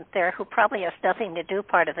assistant there who probably has nothing to do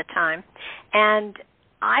part of the time, and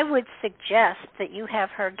I would suggest that you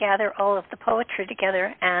have her gather all of the poetry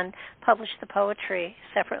together and publish the poetry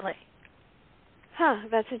separately. Huh,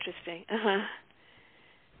 that's interesting.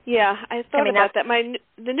 Yeah, I thought about that.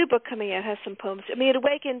 The new book coming out has some poems. I mean, it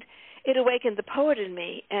awakened the poet in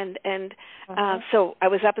me, and so I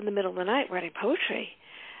was up in the middle of the night writing poetry,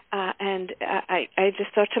 and I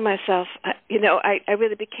just thought to myself, you know, I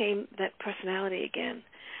really became that personality again,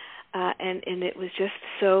 and it was just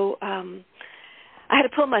so. I had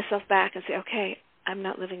to pull myself back and say, okay, I'm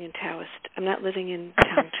not living in Taoist. I'm not living in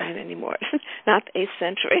Tang China anymore. Not the 8th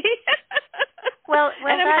century. Well,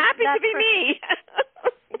 and I'm happy to be me.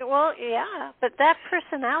 Well, yeah, but that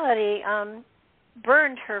personality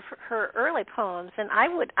burned her early poems, and I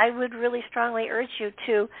would really strongly urge you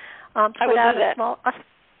to put out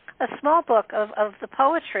a small book of the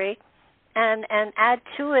poetry, and add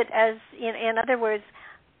to it as in other words,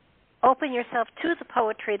 open yourself to the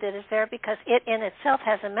poetry that is there because it in itself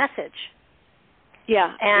has a message.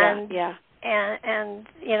 Yeah, and yeah. And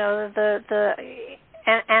you know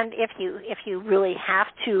and if you really have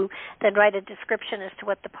to, then write a description as to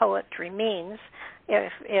what the poetry means.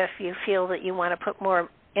 If you feel that you want to put more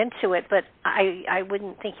into it, but I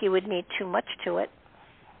wouldn't think you would need too much to it.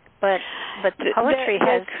 But the poetry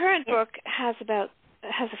the current book has a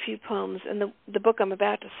few poems, and the book I'm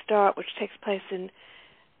about to start, which takes place in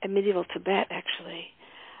medieval Tibet, actually,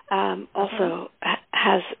 also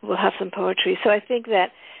will have some poetry. So I think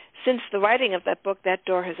that since the writing of that book, that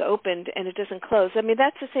door has opened and it doesn't close. I mean,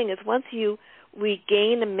 that's the thing, is once you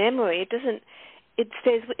regain a memory, it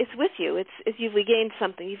stays. It's with you. It's you've regained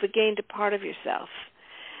something. You've regained a part of yourself.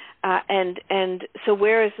 And so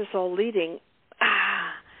where is this all leading?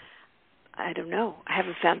 I don't know. I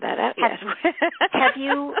haven't found that out yet.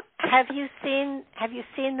 Have you seen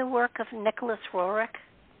the work of Nicholas Roerich?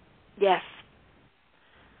 Yes.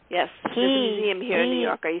 There's a museum here in New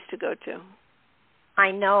York I used to go to.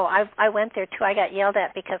 I know. I went there too. I got yelled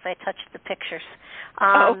at because I touched the pictures.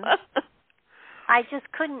 I just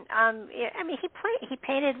couldn't. I mean, he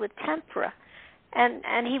painted with tempera,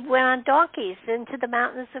 and he went on donkeys into the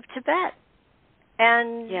mountains of Tibet,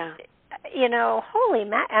 and I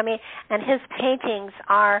mean, and his paintings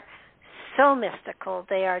are so mystical.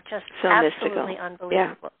 They are just so absolutely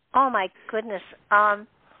unbelievable. Yeah. Oh my goodness. I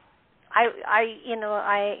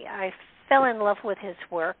fell in love with his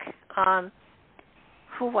work.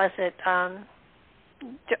 Who was it?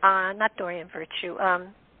 Not Dorian Virtue.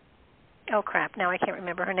 Oh crap! Now I can't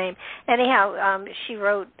remember her name. Anyhow, she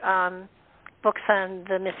wrote books on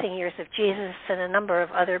the missing years of Jesus and a number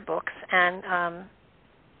of other books, and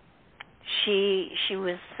she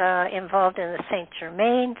was involved in the Saint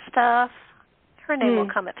Germain stuff. Her name will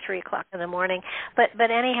come at 3:00 in the morning.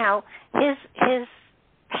 But anyhow, his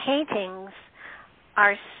paintings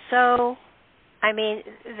are so. I mean,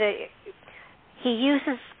 he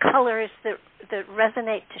uses colors that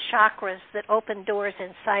resonate to chakras that open doors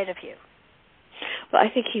inside of you. Well, I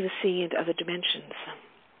think he was seeing into other dimensions.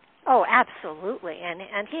 Oh, absolutely. And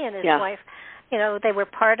he and his wife, they were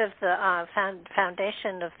part of the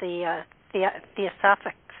foundation of the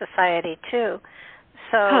Theosophic Society too.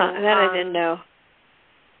 So that I didn't know.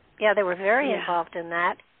 Yeah, they were very involved in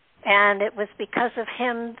that, and it was because of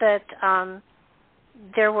him that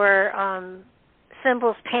there were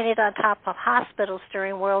symbols painted on top of hospitals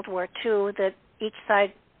during World War II that each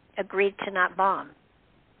side agreed to not bomb.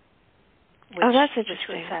 That's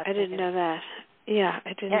interesting. I didn't know that. Yeah,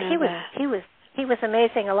 I didn't know that. He was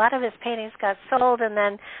amazing. A lot of his paintings got sold, and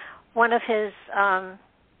then one of his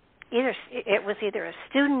either a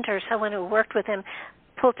student or someone who worked with him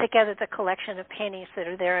pulled together the collection of paintings that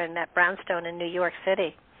are there in that brownstone in New York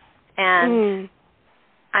City. And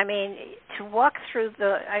I mean, to walk through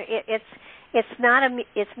it's not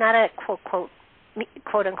a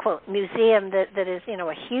quote unquote museum that is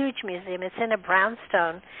a huge museum. It's in a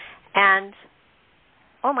brownstone, and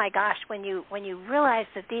oh my gosh, when you realize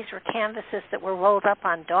that these were canvases that were rolled up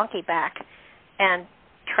on donkey back and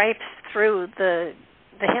traipsed through the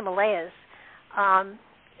Himalayas,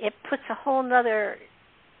 it puts a whole nother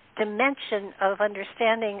dimension of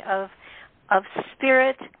understanding of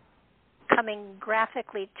spirit coming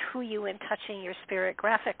graphically to you and touching your spirit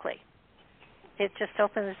graphically. It just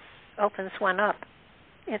opens one up.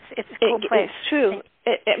 It's a cool place. It's true.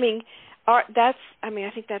 I mean, art. I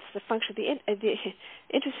think that's the function. The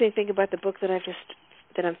interesting thing about the book that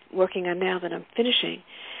I'm working on now, that I'm finishing,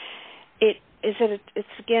 it is that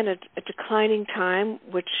it's again a declining time,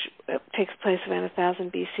 which takes place around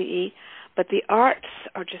 1000 BCE, but the arts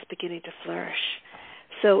are just beginning to flourish.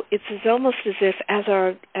 So it's almost as if as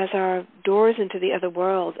our doors into the other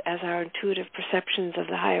world, as our intuitive perceptions of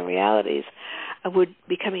the higher realities would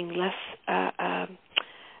becoming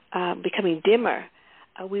becoming dimmer,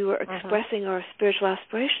 we were expressing our spiritual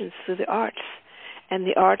aspirations through the arts, and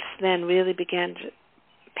the arts then really began to,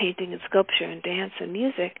 painting and sculpture and dance and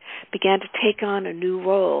music, began to take on a new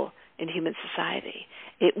role in human society.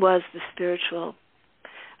 It was the spiritual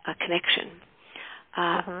connection.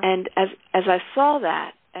 And as I saw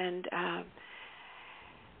that, and it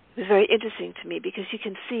was very interesting to me, because you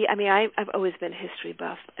can see, I mean, I've always been a history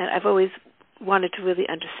buff, and I've always wanted to really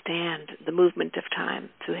understand the movement of time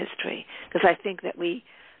through history, because I think that we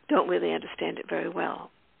don't really understand it very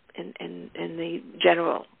well in the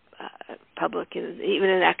general public, even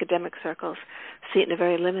in academic circles, see it in a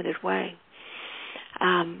very limited way.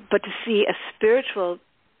 But to see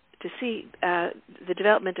the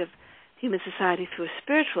development of human society through a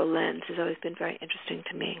spiritual lens has always been very interesting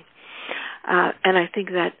to me. And I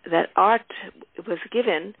think that art was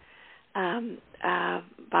given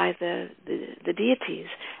by the deities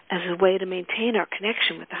as a way to maintain our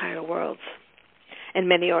connection with the higher worlds. And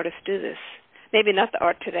many artists do this. Maybe not the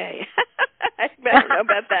art today. I don't know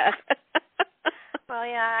about that. Well,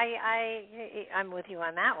 yeah, I'm with you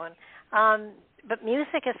on that one. but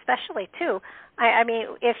music especially too. I mean,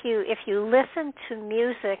 if you listen to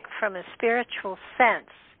music from a spiritual sense,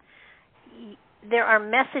 there are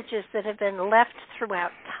messages that have been left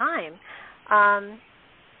throughout time.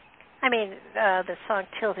 I mean, the song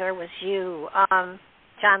 "Till There Was You,"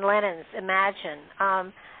 John Lennon's "Imagine."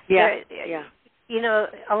 Yeah. You know,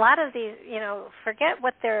 a lot of these, you know, forget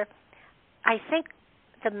what they're. I think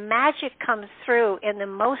the magic comes through in the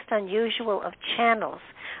most unusual of channels,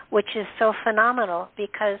 which is so phenomenal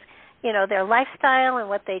because, you know, their lifestyle and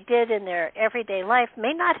what they did in their everyday life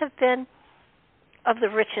may not have been of the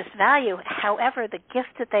richest value. However, the gift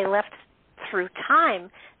that they left through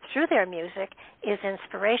time, through their music, is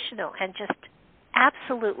inspirational and just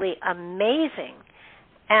absolutely amazing.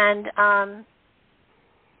 And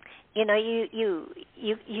you know,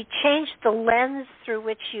 you change the lens through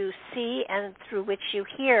which you see and through which you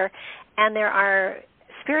hear, and there are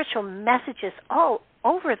spiritual messages all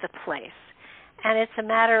over the place. And it's a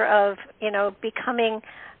matter of, you know, becoming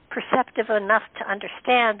perceptive enough to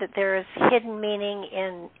understand that there is hidden meaning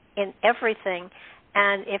in everything.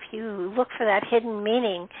 And if you look for that hidden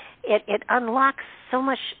meaning, it unlocks so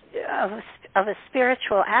much of a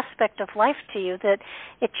spiritual aspect of life to you that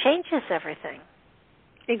it changes everything.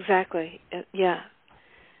 Exactly. Yeah,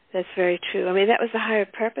 that's very true. I mean, that was the higher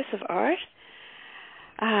purpose of art.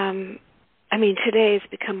 I mean, today it's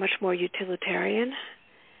become much more utilitarian,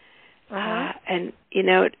 and you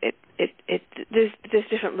know, there's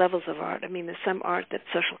different levels of art. I mean, there's some art that's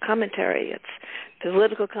social commentary, it's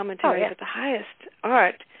political commentary, but the highest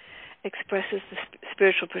art expresses the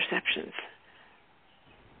spiritual perceptions.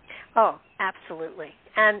 Oh, absolutely.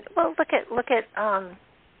 And well, look at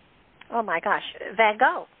oh my gosh, Van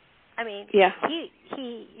Gogh. I mean,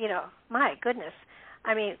 he, you know, my goodness.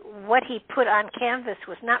 I mean, what he put on canvas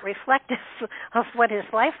was not reflective of what his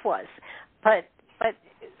life was, but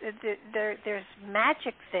there's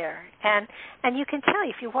magic there, and you can tell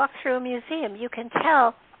if you walk through a museum, you can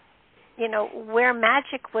tell, you know, where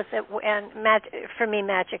magic was at, and for me,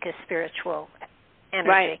 magic is spiritual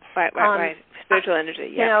energy. Right. Spiritual energy.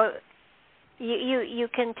 Yeah. You know. You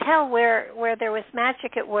can tell where there was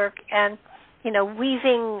magic at work, and you know,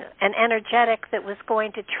 weaving an energetic that was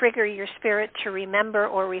going to trigger your spirit to remember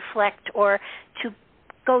or reflect or to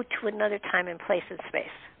go to another time and place and space.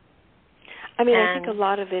 I mean, I think a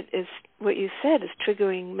lot of it is what you said, is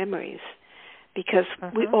triggering memories, because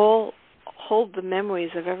we all hold the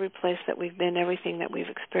memories of every place that we've been, everything that we've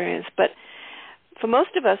experienced. But for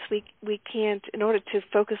most of us, we can't, in order to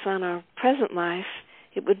focus on our present life,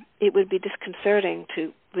 it would be disconcerting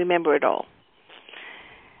to remember it all.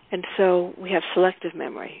 And so we have selective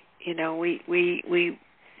memory. You know, we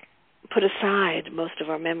put aside most of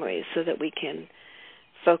our memories so that we can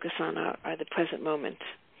focus on the present moment.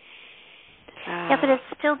 Yeah, but it's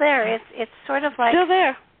still there. It's sort of like still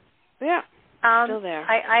there. Yeah, still there.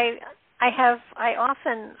 I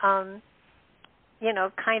often you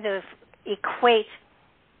know, kind of equate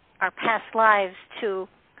our past lives to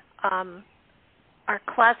our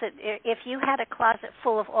closet. If you had a closet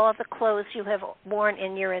full of all the clothes you have worn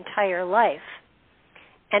in your entire life,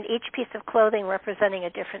 and each piece of clothing representing a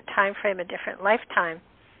different time frame, a different lifetime,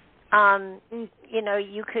 you know,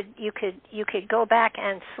 you could go back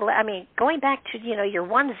and going back to, you know, your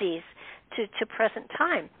onesies to present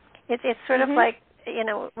time. It's sort of like, you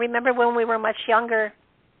know, remember when we were much younger,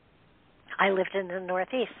 I lived in the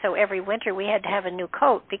Northeast, so every winter we had to have a new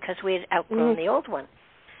coat because we had outgrown the old one.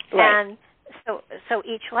 Right. And so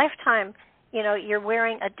each lifetime, you know, you're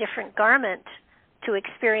wearing a different garment to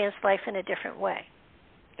experience life in a different way.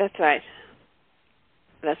 That's right.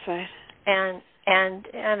 And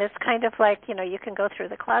it's kind of like, you know, you can go through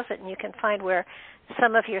the closet and you can find where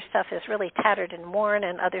some of your stuff is really tattered and worn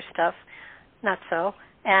and other stuff not so,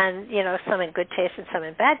 and, you know, some in good taste and some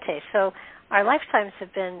in bad taste. So our lifetimes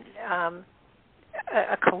have been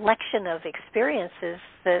a collection of experiences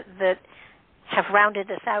that have rounded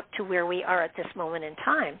us out to where we are at this moment in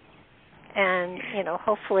time. And, you know,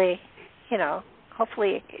 hopefully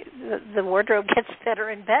the wardrobe gets better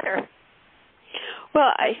and better.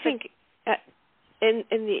 Well, I think in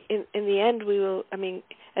the end we will. I mean,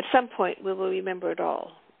 at some point we will remember it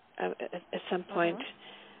all. At some point,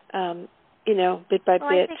 you know, bit by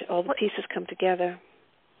bit, all the pieces come together.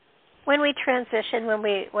 When we transition, when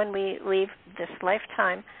we leave this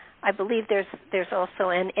lifetime, I believe there's also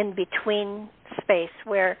an in-between space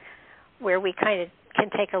where we kind of can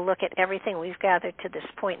take a look at everything we've gathered to this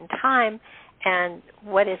point in time and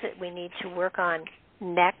what is it we need to work on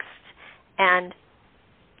next. And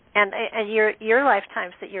your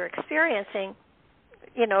lifetimes that you're experiencing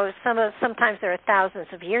sometimes there are thousands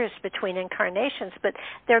of years between incarnations, but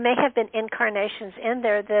there may have been incarnations in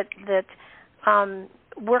there that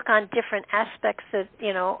work on different aspects that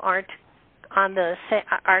aren't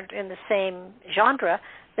in the same genre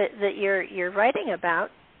that you're writing about.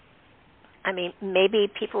 I mean, maybe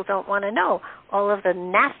people don't want to know all of the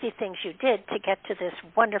nasty things you did to get to this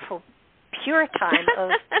wonderful, pure time of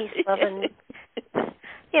peace, love, and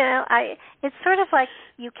it's sort of like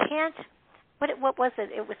you can't. What was it?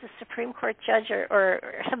 It was a Supreme Court judge or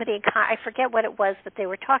somebody. I forget what it was, but they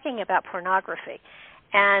were talking about pornography,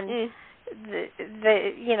 and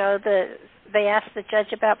they asked the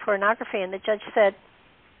judge about pornography, and the judge said,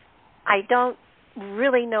 "I don't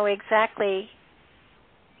really know exactly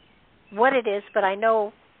what it is, but I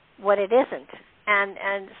know what it isn't."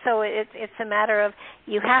 And so it's a matter of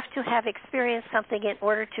you have to have experienced something in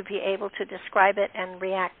order to be able to describe it and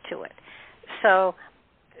react to it. So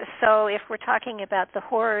if we're talking about the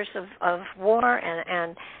horrors of war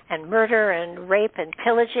and murder and rape and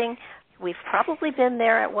pillaging, we've probably been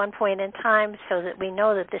there at one point in time, so that we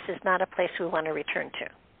know that this is not a place we want to return to.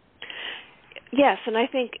 Yes, and I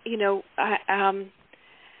think,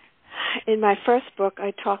 in my first book,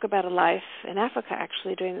 I talk about a life in Africa,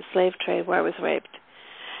 actually, during the slave trade where I was raped.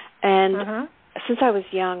 And since I was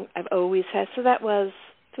young, I've always had, so that was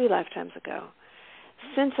 3 lifetimes ago.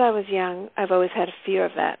 Since I was young, I've always had a fear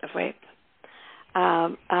of that, of rape.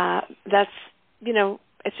 That's,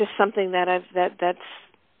 it's just something that's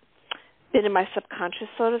been in my subconscious,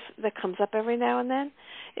 sort of, that comes up every now and then.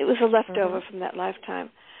 It was a leftover from that lifetime.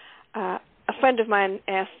 A friend of mine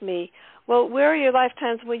asked me, well, where are your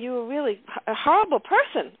lifetimes when you were really a horrible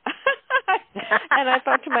person? And I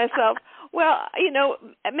thought to myself, well,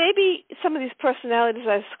 maybe some of these personalities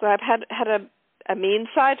I describe had a mean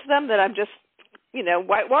side to them that I'm just,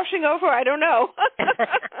 whitewashing over. I don't know.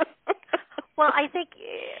 I think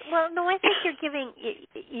you're giving,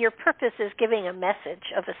 your purpose is giving a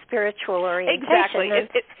message of a spiritual orientation. Exactly.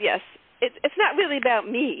 Yes. It's not really about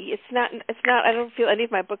me. It's not. I don't feel any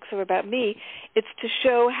of my books are about me. It's to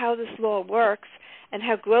show how this law works and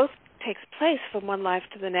how growth takes place from one life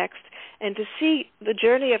to the next, and to see the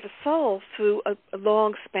journey of a soul through a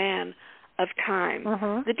long span of time.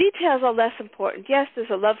 The details are less important. Yes,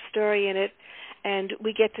 there's a love story in it, and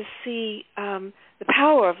we get to see the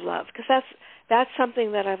power of love, because that's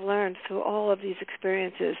something that I've learned through all of these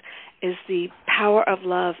experiences, is the power of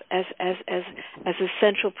love as a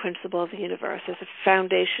central principle of the universe, as a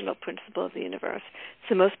foundational principle of the universe. It's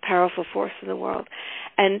the most powerful force in the world.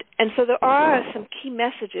 And so there are some key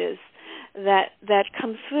messages that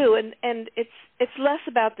come through, and it's less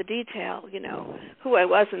about the detail, who I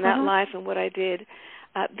was in that life and what I did,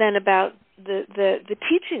 than about the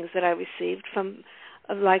teachings that I received from,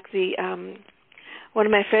 like one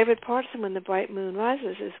of my favorite parts of When the Bright Moon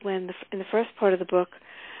Rises is when, in the first part of the book,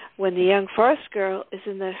 when the young forest girl is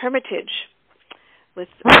in the hermitage with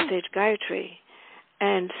Sage Gayatri,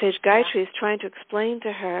 and Sage Gayatri is trying to explain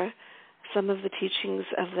to her some of the teachings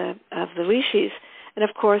of the rishis, and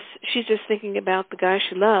of course she's just thinking about the guy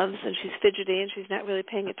she loves, and she's fidgety and she's not really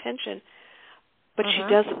paying attention, but she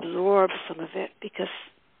does absorb some of it, because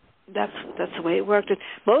that's the way it worked. And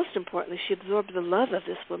most importantly, she absorbed the love of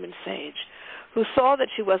this woman Sage, who saw that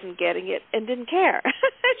she wasn't getting it and didn't care.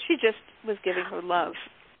 She just was giving her love.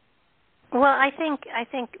 Well, I think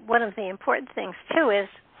one of the important things too is,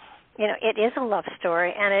 it is a love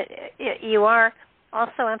story, and you are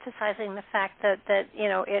also emphasizing the fact that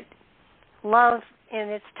love in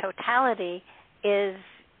its totality is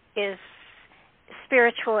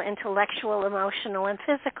spiritual, intellectual, emotional, and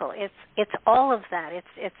physical. It's all of that.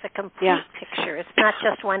 It's a complete picture. It's not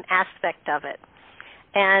just one aspect of it.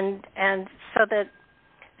 And so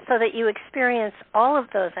that you experience all of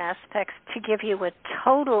those aspects to give you a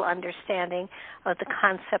total understanding of the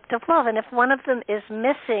concept of love. And if one of them is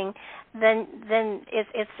missing, then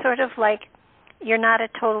it's sort of like you're not a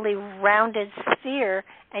totally rounded sphere,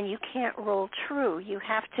 and you can't roll true. You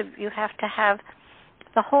have to have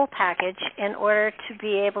the whole package in order to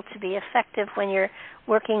be able to be effective when you're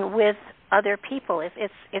working with other people.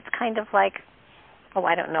 It's kind of like,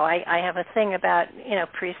 I don't know. I have a thing about,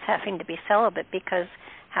 priests having to be celibate, because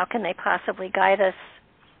how can they possibly guide us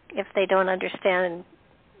if they don't understand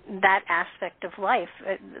that aspect of life,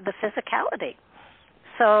 the physicality?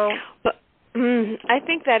 So, I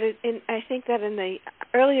think that in the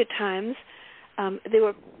earlier times,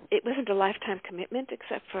 it wasn't a lifetime commitment,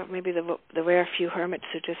 except for maybe the rare few hermits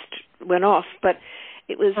who just went off. But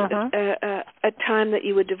it was a time that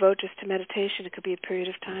you would devote just to meditation. It could be a period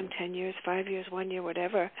of time, 10 years, 5 years, 1 year,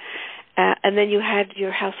 whatever. And then you had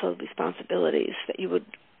your household responsibilities that you would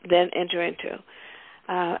then enter into.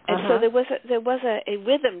 And so there was a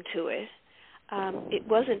rhythm to it. It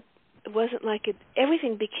wasn't like it.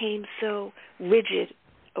 Everything became so rigid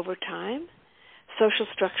over time. Social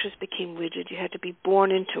structures became rigid. You had to be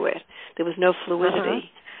born into it. There was no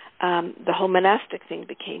fluidity. The whole monastic thing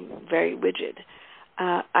became very rigid.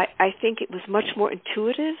 I think it was much more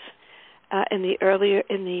intuitive in the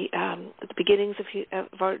beginnings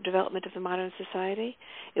of our development of the modern society.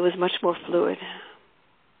 It was much more fluid.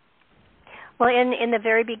 Well, in the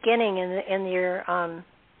very beginning, in your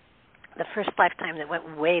the first lifetime that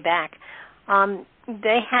went way back,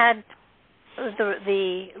 they had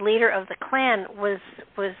the leader of the clan was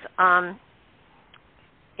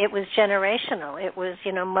it was generational. It was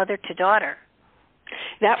mother to daughter.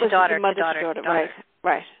 That was daughter, mother to daughter.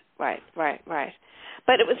 Right.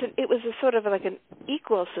 But it was a sort of like an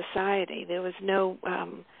equal society. There was no.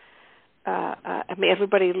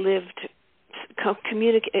 Everybody lived.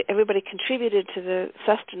 Everybody contributed to the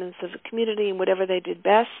sustenance of the community and whatever they did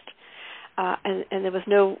best, and there was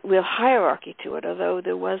no real hierarchy to it. Although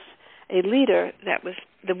there was a leader, that was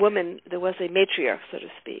the woman. There was a matriarch, so to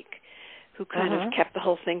speak, who kind of kept the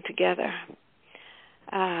whole thing together.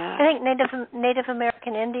 I think Native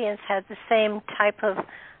American Indians had the same type of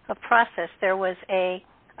process. There was a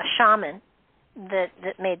shaman that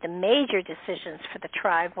made the major decisions for the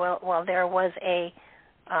tribe, while there was a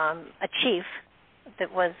chief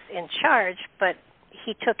that was in charge, but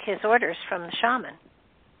he took his orders from the shaman.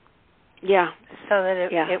 Yeah. So that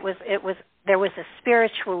there was a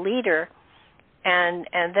spiritual leader, and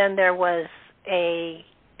then there was a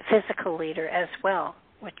physical leader as well,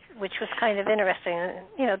 which was kind of interesting.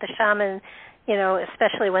 The shaman,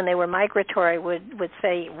 especially when they were migratory, would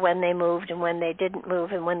say when they moved and when they didn't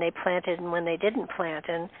move, and when they planted and when they didn't plant,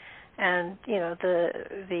 and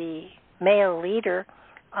the male leader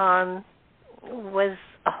was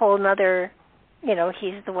a whole nother,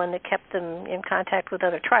 he's the one that kept them in contact with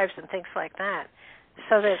other tribes and things like that.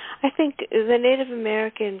 So that I think the Native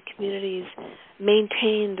American communities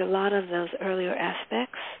maintained a lot of those earlier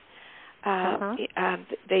aspects.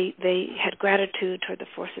 They had gratitude toward the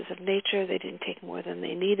forces of nature. They didn't take more than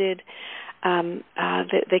they needed.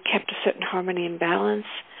 They kept a certain harmony and balance.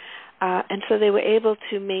 And so they were able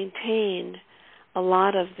to maintain a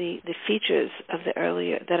lot of the features of the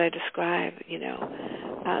earlier that I described.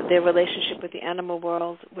 Their relationship with the animal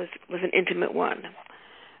world was an intimate one.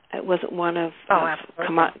 It wasn't one of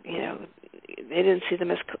they didn't see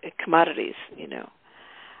them as commodities. And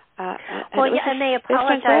they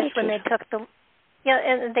apologized when they took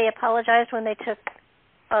and they apologized when they took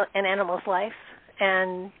an animal's life,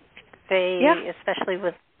 and they especially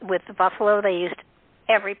with the buffalo, they used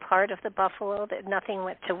every part of the buffalo, that nothing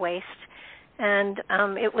went to waste. And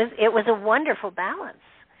it was a wonderful balance.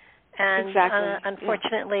 And exactly.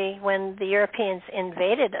 Unfortunately, when the Europeans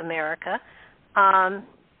invaded America,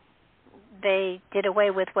 they did away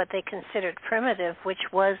with what they considered primitive,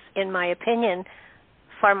 which was, in my opinion,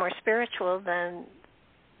 far more spiritual than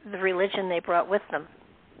the religion they brought with them.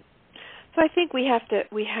 So I think we have to.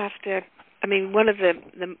 I mean, one of the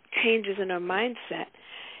changes in our mindset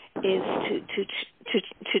is to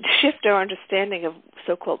shift our understanding of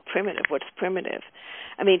so-called primitive. What's primitive?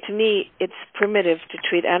 I mean, to me, it's primitive to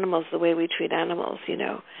treat animals the way we treat animals.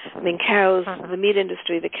 I mean, cows. The meat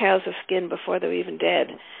industry. The cows are skinned before they're even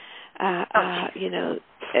dead. And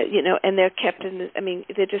they're kept in.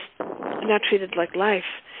 They're just not treated like life.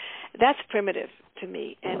 That's primitive to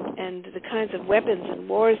me. And the kinds of weapons and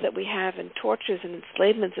wars that we have, and tortures and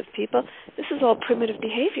enslavements of people. This is all primitive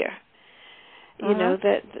behavior.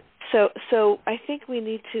 So I think we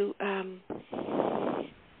need to,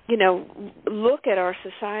 look at our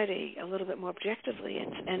society a little bit more objectively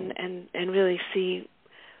and really see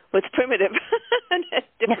what's primitive, and a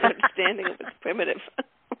different understanding of what's primitive.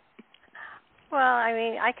 Well,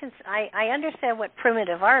 I understand what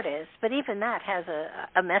primitive art is, but even that has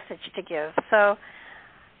a message to give. So,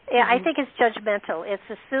 yeah, I think it's judgmental. It's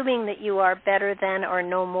assuming that you are better than or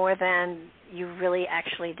know more than you really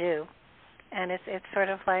actually do. And it's sort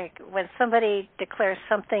of like when somebody declares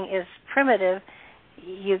something is primitive,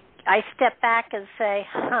 I step back and say,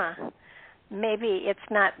 maybe it's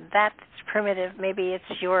not that's primitive. Maybe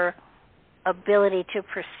it's your ability to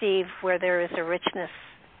perceive where there is a richness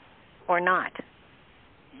or not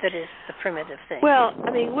that is the primitive thing. Well,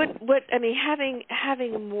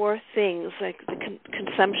 having more things like the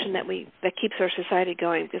consumption that keeps our society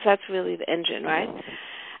going, because that's really the engine, right?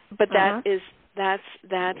 But that's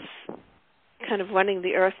kind of running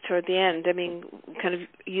the earth toward the end. Kind of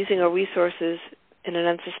using our resources in an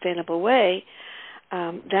unsustainable way.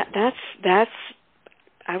 That's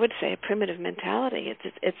I would say, a primitive mentality.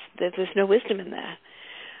 It's there's no wisdom in that.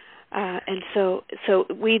 And so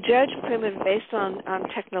we judge primitive based on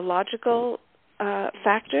technological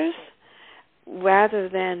factors rather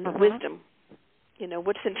than wisdom.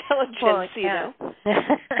 What's intelligence? Well,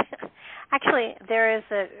 Actually, there's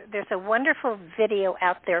a wonderful video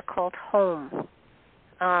out there called Home,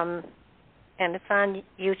 and it's on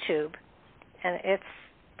YouTube, and it's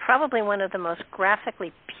probably one of the most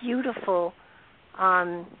graphically beautiful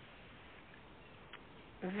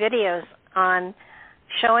videos on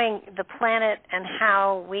showing the planet and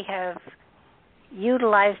how we have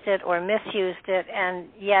utilized it or misused it, and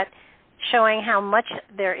yet showing how much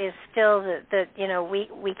there is still that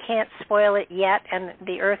we can't spoil it yet, and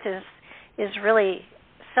the Earth is really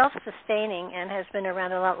self-sustaining and has been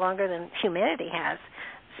around a lot longer than humanity has.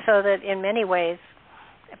 So that in many ways,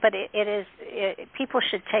 but people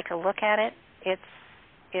should take a look at it. It's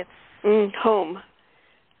Home.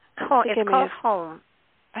 It's called Home.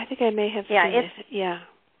 I think I may have seen it. Yeah.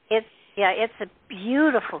 It's a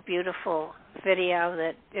beautiful, beautiful video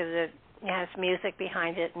that has music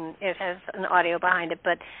behind it and it has an audio behind it,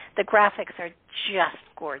 but the graphics are just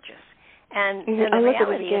gorgeous. And I'll look at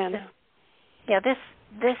it again.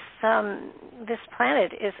 This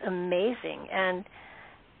planet is amazing, and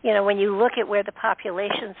when you look at where the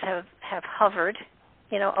populations have hovered,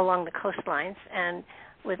 along the coastlines, and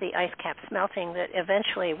with the ice caps melting, that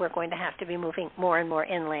eventually we're going to have to be moving more and more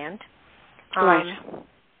inland. Right.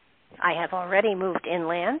 I have already moved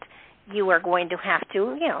inland. You are going to have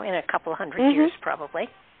to, in a couple of hundred years probably.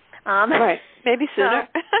 Right. Maybe sooner.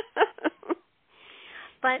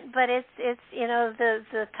 But it's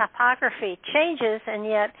the topography changes, and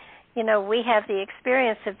yet we have the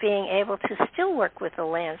experience of being able to still work with the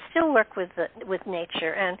land, still work with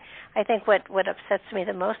nature. And I think what upsets me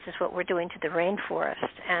the most is what we're doing to the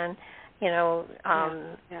rainforest. And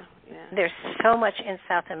there's so much in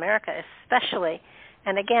South America, especially,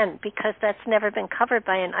 and again because that's never been covered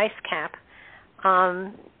by an ice cap.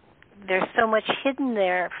 There's so much hidden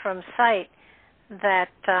there from sight that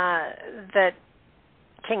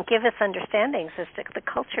can give us understandings as to the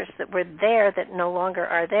cultures that were there that no longer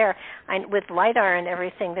are there. And with LIDAR and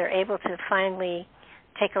everything, they're able to finally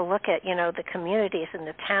take a look at, the communities and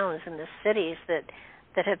the towns and the cities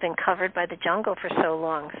that have been covered by the jungle for so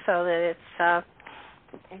long. So that it's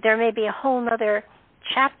there may be a whole other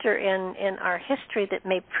chapter in our history that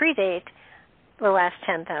may predate the last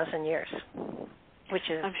 10,000 years, which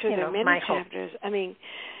is, I'm sure there are many my chapters. hope. I mean,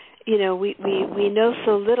 we know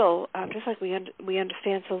so little, just like we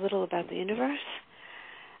understand so little about the universe.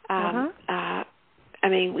 I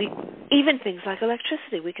mean, even things like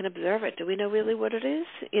electricity, we can observe it. Do we know really what it is?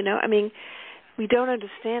 We don't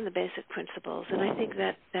understand the basic principles, and I think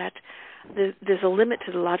that there's a limit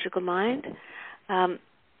to the logical mind.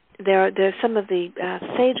 There's some of the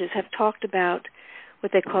sages have talked about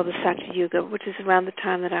what they call the Satya Yuga, which is around the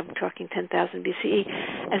time that I'm talking 10,000 BCE,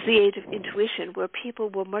 as the age of intuition, where people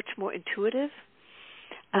were much more intuitive,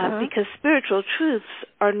 because spiritual truths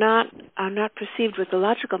are not perceived with the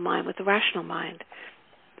logical mind, with the rational mind.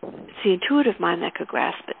 It's the intuitive mind that could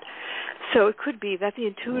grasp it. So it could be that the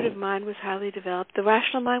intuitive mind was highly developed, the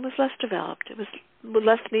rational mind was less developed. It was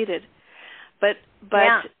less needed. But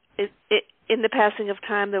in the passing of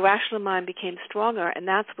time, the rational mind became stronger, and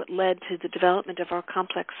that's what led to the development of our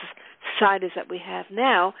complex societies that we have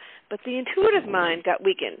now. But the intuitive mind got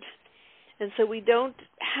weakened. And so we don't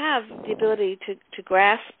have the ability to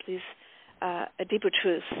grasp these deeper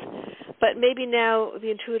truths. But maybe now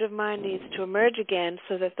the intuitive mind needs to emerge again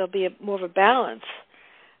so that there'll be more of a balance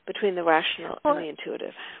between the rational and the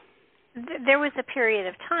intuitive. There was a period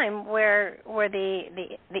of time where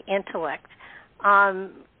the intellect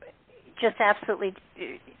just absolutely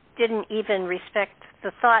didn't even respect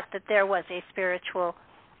the thought that there was a spiritual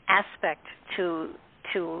aspect to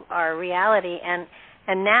our reality, and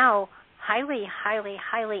now highly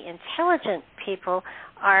intelligent people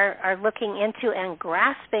are looking into and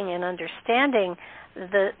grasping and understanding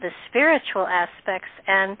the spiritual aspects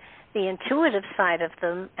and the intuitive side of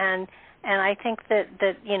them, and I think that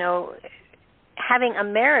having a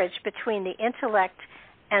marriage between the intellect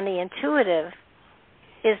and the intuitive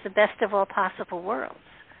is the best of all possible worlds,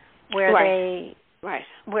 where they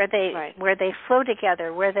flow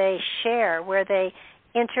together, where they share, where they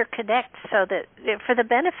interconnect, so that for the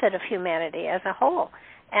benefit of humanity as a whole.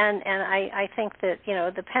 And I think that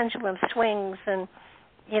the pendulum swings, and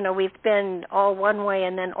we've been all one way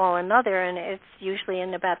and then all another, and it's usually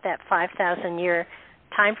in about that 5,000 year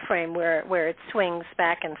time frame where it swings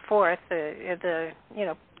back and forth. The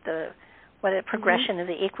progression of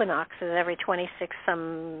the equinoxes every 26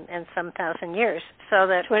 some thousand years. So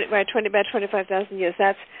that about 25,000 years.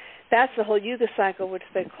 That's the whole Yuga cycle,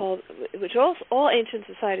 which all ancient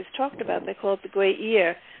societies talked about. They call it the Great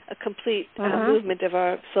Year, a complete movement of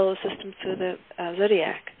our solar system through the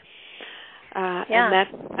zodiac. And that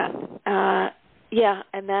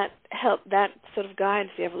sort of guides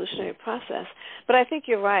the evolutionary process. But I think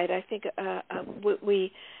you're right. I think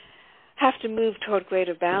we have to move toward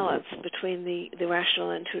greater balance between the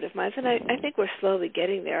rational and intuitive minds, and I think we're slowly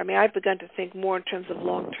getting there. I mean, I've begun to think more in terms of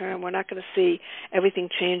long term. We're not going to see everything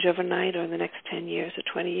change overnight or in the next 10 years or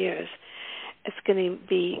 20 years. It's going to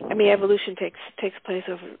be, I mean, evolution takes place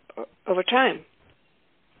over time.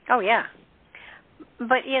 Oh, yeah.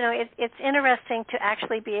 But, you know, it's interesting to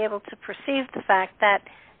actually be able to perceive the fact that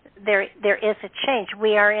there is a change.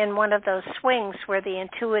 We are in one of those swings where the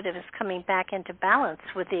intuitive is coming back into balance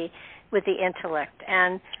with the intellect,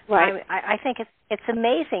 and right. I think it's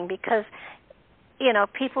amazing because, you know,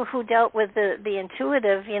 people who dealt with the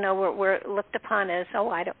intuitive, you know, were looked upon as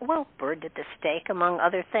bird did the steak, among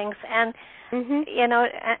other things, and you know,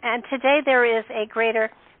 and today there is a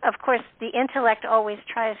greater. Of course, the intellect always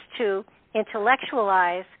tries to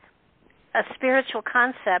intellectualize a spiritual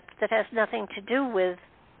concept that has nothing to do with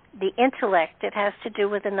the intellect. It has to do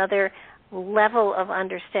with another level of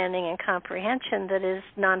understanding and comprehension that is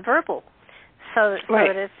nonverbal. So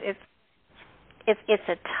it's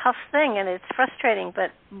a tough thing and it's frustrating,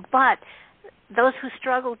 but those who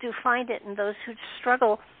struggle do find it, and those who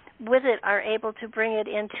struggle with it are able to bring it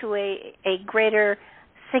into a greater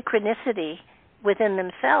synchronicity within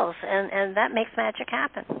themselves, and that makes magic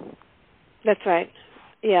happen. That's right.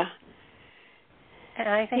 Yeah. And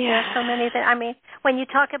I think there are so many that, I mean, when you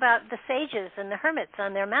talk about the sages and the hermits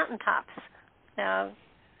on their mountaintops, now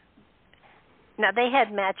they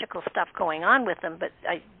had magical stuff going on with them, but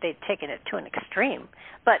they'd taken it to an extreme.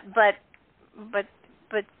 But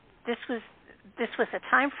this was a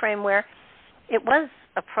time frame where it was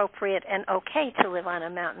appropriate and okay to live on a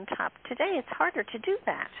mountaintop. Today, it's harder to do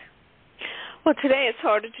that. Well, today it's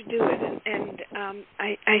harder to do it, and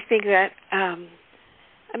I think that.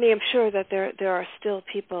 I mean, I'm sure that there are still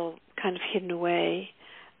people kind of hidden away.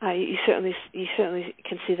 You certainly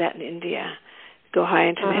can see that in India. Go high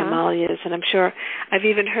into the Himalayas, and I'm sure I've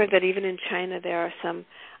even heard that even in China there are some.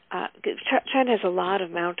 China has a lot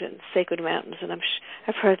of mountains, sacred mountains, and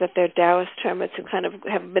I've heard that there are Taoist hermits who kind of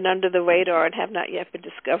have been under the radar and have not yet been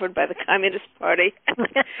discovered by the Communist Party.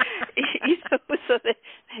 You know, so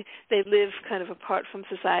they live kind of apart from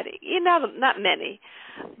society. You know, not many,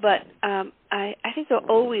 but I think there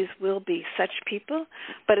always will be such people,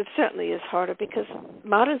 but it certainly is harder because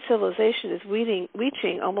modern civilization is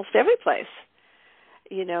reaching almost every place.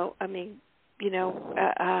 You know, I mean, you know,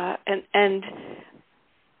 and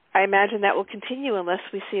I imagine that will continue unless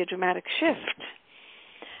we see a dramatic shift.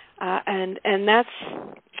 And that's,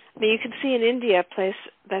 I mean, you can see in India a place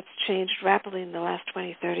that's changed rapidly in the last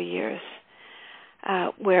 20, 30 years,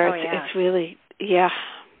 where it's really, you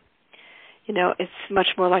know, it's much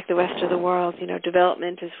more like the rest of the world. You know,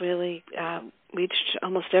 development has really reached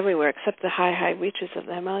almost everywhere except the high reaches of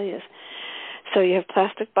the Himalayas. So you have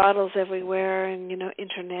plastic bottles everywhere and, you know,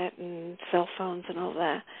 internet and cell phones and all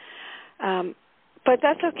that. But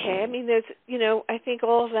that's okay. I mean, there's, you know, I think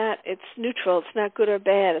all of that, it's neutral. It's not good or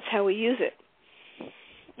bad. It's how we use it.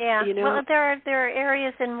 Yeah. You know? Well, there are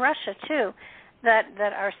areas in Russia, too, that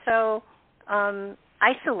are so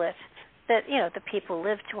isolate that, you know, the people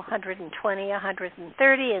live to 120,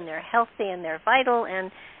 130, and they're healthy and they're vital,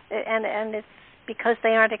 and it's because they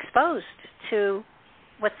aren't exposed to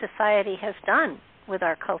what society has done with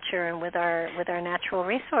our culture and with our natural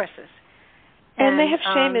resources. And they have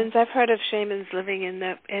shamans. I've heard of shamans living in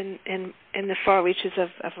the far reaches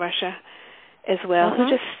of Russia as well, who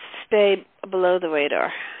just stay below the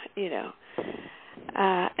radar, you know.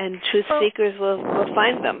 And truth seekers will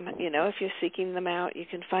find them. You know, if you're seeking them out, you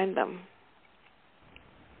can find them.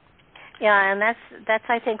 Yeah, and that's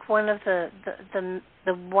I think one of the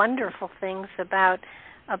wonderful things about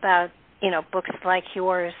you know, books like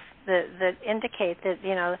yours that indicate that,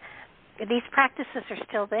 you know, these practices are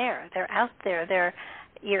still there. They're out there.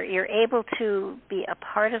 You're able to be a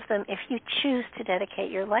part of them if you choose to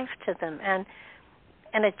dedicate your life to them. And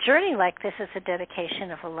a journey like this is a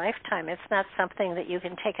dedication of a lifetime. It's not something that you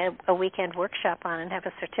can take a weekend workshop on and have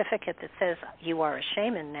a certificate that says you are a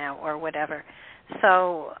shaman now or whatever.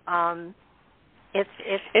 So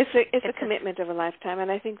it's a commitment of a lifetime,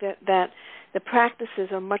 and I think that the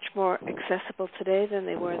practices are much more accessible today than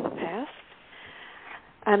they were in the past.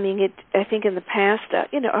 I mean, I think in the past,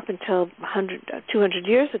 you know, up until 100, 200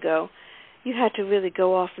 years ago, you had to really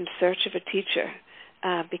go off in search of a teacher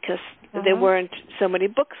because there weren't so many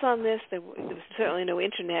books on this. There was certainly no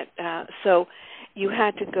internet, so you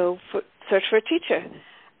had to go search for a teacher.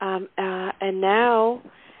 And now,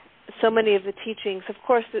 so many of the teachings, of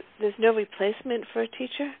course, there's no replacement for a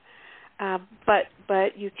teacher,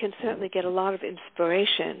 but you can certainly get a lot of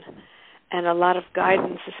inspiration and a lot of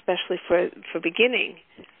guidance, especially for beginning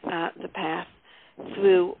the path,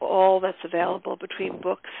 through all that's available between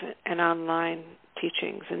books and online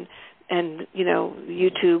teachings and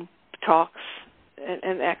YouTube talks.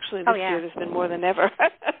 And actually this year there's been more than ever.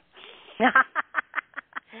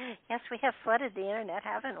 Yes, we have flooded the internet,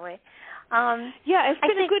 haven't we? It's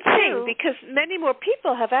been a good thing because many more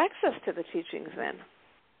people have access to the teachings then.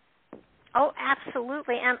 Oh,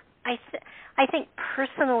 absolutely. And I think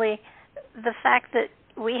personally, the fact that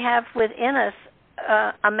we have within us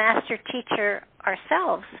a master teacher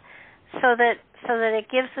ourselves, so that it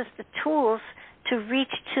gives us the tools to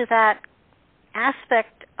reach to that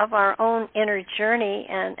aspect of our own inner journey,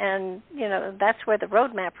 and that's where the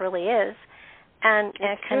roadmap really is, and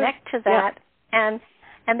connect to that. Yeah.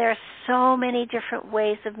 And there are so many different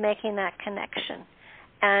ways of making that connection,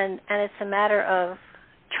 and it's a matter of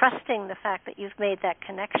trusting the fact that you've made that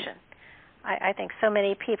connection. I think so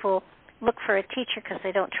many people look for a teacher because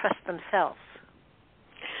they don't trust themselves.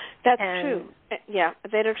 That's true. Yeah,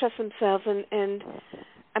 they don't trust themselves, and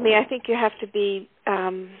I mean, I think you have to be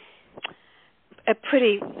a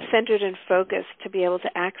pretty centered and focused to be able to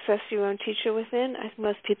access your own teacher within. I think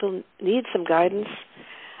most people need some guidance,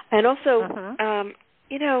 and also,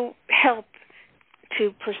 help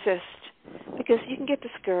to persist, because you can get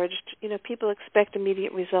discouraged. People expect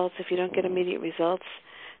immediate results. If you don't get immediate results,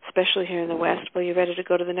 especially here in the West, well, you're ready to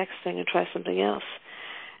go to the next thing and try something else.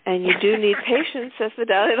 And you do need patience, as the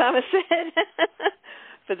Dalai Lama said.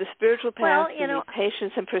 For the spiritual path, you need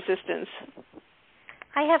patience and persistence.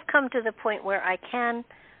 I have come to the point where I can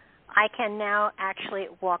now actually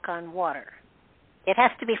walk on water. It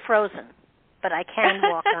has to be frozen, but I can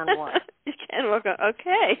walk on water. You can walk on,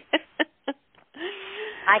 okay.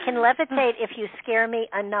 I can levitate if you scare me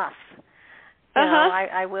enough.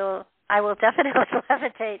 I will definitely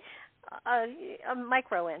levitate a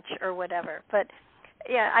micro inch or whatever. But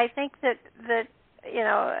yeah, I think that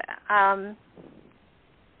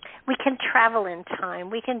we can travel in time.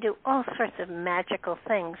 We can do all sorts of magical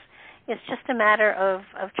things. It's just a matter of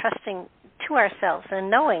trusting to ourselves and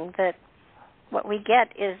knowing that what we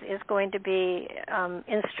get is going to be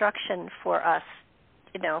instruction for us,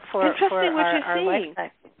 for and trusting for what our you're seeing.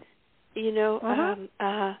 lifetime.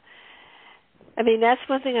 I mean, that's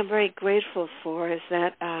one thing I'm very grateful for, is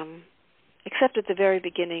that, except at the very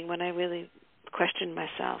beginning when I really questioned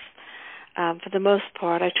myself, for the most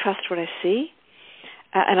part, I trust what I see,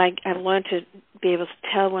 and I learned to be able to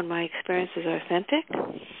tell when my experiences are authentic.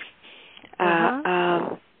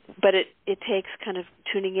 But it takes kind of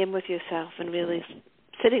tuning in with yourself and really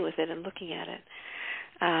sitting with it and looking at it,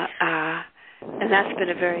 and that's been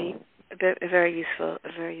a very useful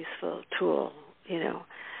tool.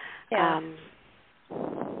 Yeah.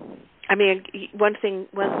 I mean, one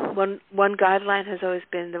guideline has always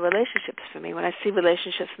been the relationships for me. When I see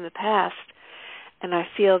relationships in the past, and I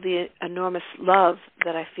feel the enormous love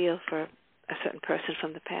that I feel for a certain person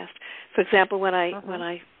from the past. For example, when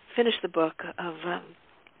I finished the book of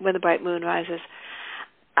When the Bright Moon Rises,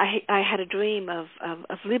 I had a dream of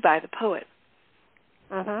Levi, the poet.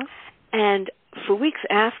 And for weeks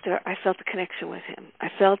after, I felt a connection with him.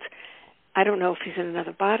 I don't know if he's in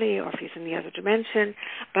another body or if he's in the other dimension,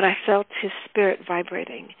 but I felt his spirit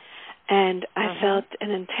vibrating. And I felt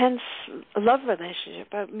an intense love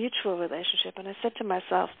relationship, a mutual relationship. And I said to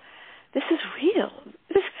myself, this is real.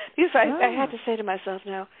 Because I had to say to myself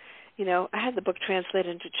now, I had the book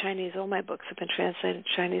translated into Chinese. All my books have been translated into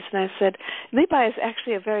Chinese. And I said, Levi is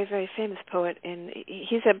actually a very, very famous poet.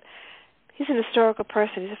 He's an historical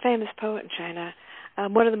person. He's a famous poet in China,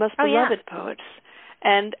 one of the most beloved poets.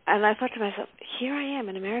 And I thought to myself, here I am,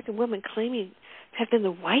 an American woman claiming to have been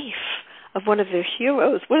the wife of one of their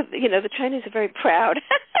heroes. The Chinese are very proud.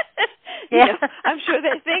 I'm sure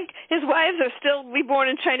they think his wives are still reborn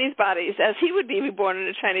in Chinese bodies, as he would be reborn in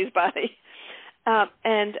a Chinese body.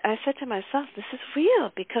 And I said to myself, this is real,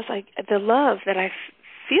 because the love that I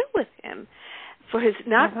feel with him, for his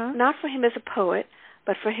not for him as a poet,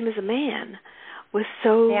 but for him as a man, was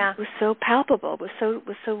so palpable, was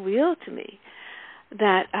so real to me.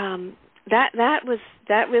 That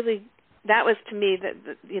was to me that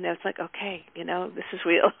it's like, okay, this is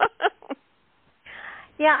real.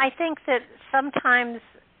 Yeah, I think that sometimes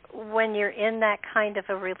when you're in that kind of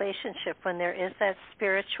a relationship, when there is that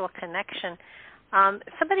spiritual connection,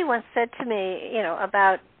 Somebody once said to me,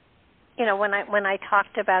 about, when I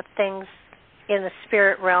talked about things in the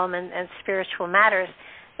spirit realm and spiritual matters,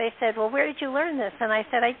 they said, well, where did you learn this? And I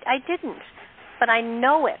said, I didn't, but I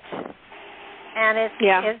know it. And it's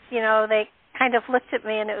they kind of looked at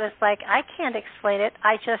me, and it was like, I can't explain it.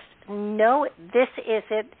 I just know it. This is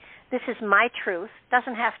it. This is my truth.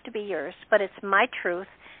 Doesn't have to be yours, but it's my truth,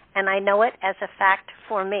 and I know it as a fact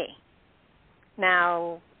for me.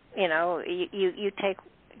 Now, you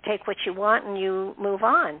take what you want and you move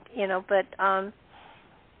on, but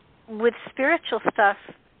with spiritual stuff,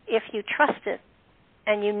 if you trust it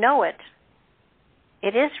and you know it,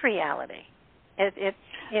 it is reality. It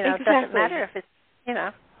exactly. doesn't matter if it's,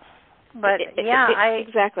 but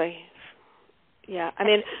exactly. Yeah, I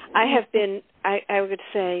mean, I have been, I would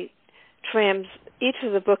say, each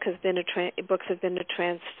of the books have been a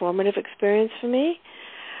transformative experience for me.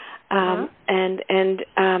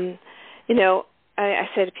 I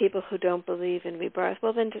say to people who don't believe in rebirth,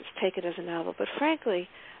 well, then just take it as a novel. But frankly,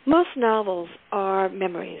 most novels are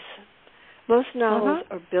memories. Most novels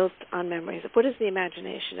are built on memories. What is the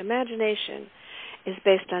imagination? Imagination is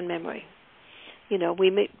based on memory.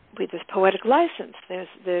 There's poetic license. There's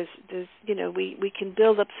we can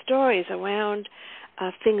build up stories around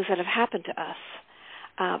things that have happened to us.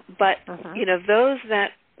 But those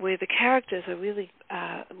where the characters are really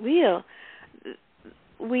real,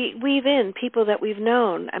 we weave in people that we've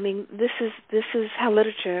known. I mean, this is how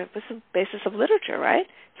literature. This is the basis of literature, right?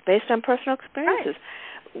 It's based on personal experiences.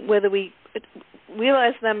 Right. Whether we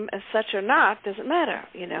realize them as such or not doesn't matter,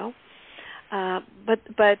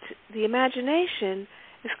 But the imagination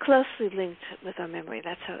is closely linked with our memory.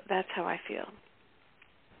 That's how I feel.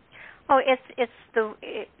 Oh,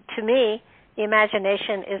 to me, the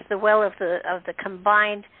imagination is the well of the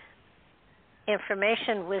combined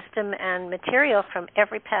information, wisdom, and material from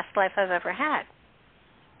every past life I've ever had.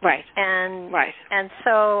 Right. And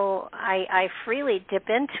so I freely dip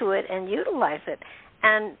into it and utilize it,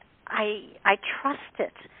 and I trust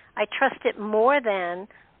it. I trust it more than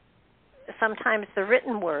sometimes the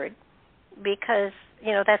written word, because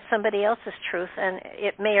that's somebody else's truth, and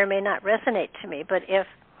it may or may not resonate to me. But if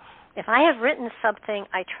I have written something,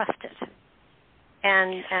 I trust it.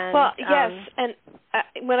 And yes, and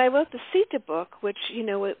when I wrote the Sita book, which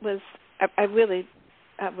it was, I really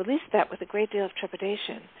released that with a great deal of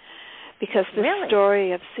trepidation, because the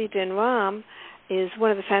story of Sita and Ram is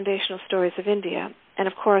one of the foundational stories of India, and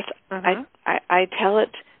of course I tell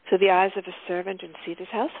it through the eyes of a servant in Sita's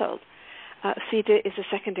household. Sita is a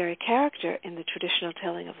secondary character in the traditional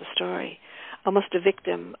telling of the story, almost a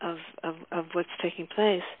victim of what's taking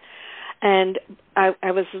place. And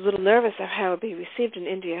I was a little nervous of how it would be received in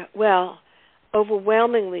India. Well,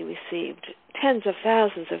 overwhelmingly received, tens of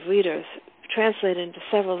thousands of readers, translated into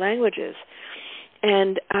several languages.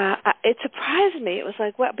 And it surprised me. It was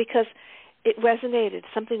like, well, because it resonated.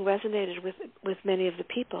 Something resonated with many of the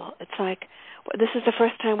people. It's like, well, this is the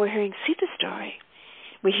first time we're hearing Sita's story.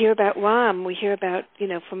 We hear about Ram, we hear about,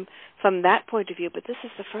 from that point of view, but this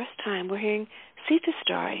is the first time we're hearing Sita's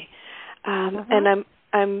story. And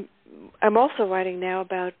I'm also writing now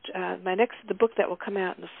about the book that will come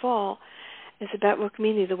out in the fall is about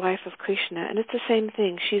Rukmini, the wife of Krishna, and it's the same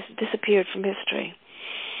thing. She's disappeared from history.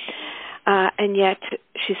 And yet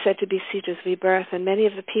she's said to be Sita's rebirth, and many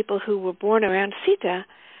of the people who were born around Sita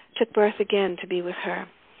took birth again to be with her.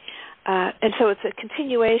 And so it's a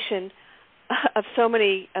continuation of so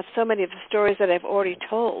many of the stories that I've already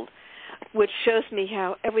told, which shows me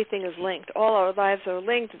how everything is linked. All our lives are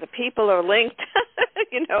linked. The people are linked.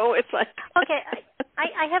 It's like... Okay,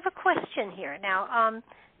 I have a question here. Now,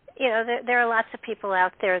 there are lots of people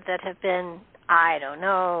out there that have been, I don't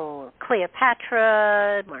know,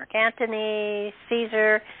 Cleopatra, Mark Antony,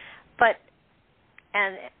 Caesar, but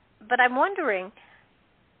I'm wondering,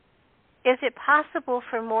 is it possible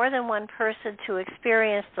for more than one person to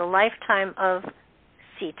experience the lifetime of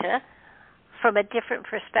Sita from a different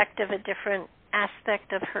perspective, a different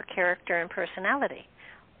aspect of her character and personality?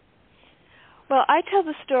 Well, I tell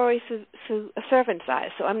the story through a servant's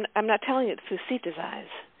eyes, so I'm not telling it through Sita's eyes.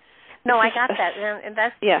 No, I got that, and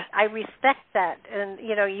that's I respect that. And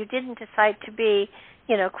you didn't decide to be,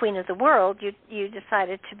 queen of the world. You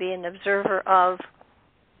decided to be an observer of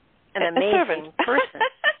an amazing person.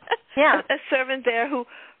 Yeah, a servant there who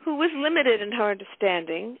was limited in her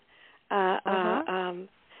understanding,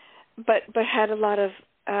 but had a lot of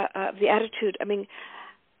the attitude. I mean,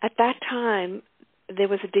 at that time there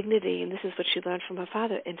was a dignity, and this is what she learned from her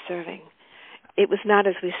father in serving. It was not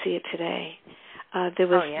as we see it today. There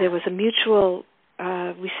was a mutual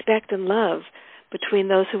respect and love between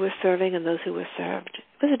those who were serving and those who were served.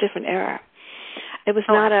 It was a different era. It was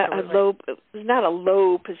not a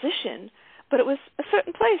low position, but it was a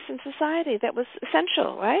certain place in society that was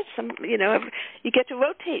essential, right? You get to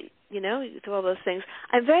rotate, through all those things.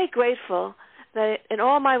 I'm very grateful that in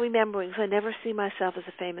all my rememberings, I never see myself as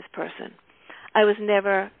a famous person. I was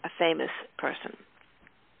never a famous person.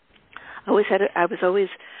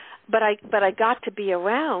 But I got to be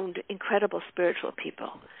around incredible spiritual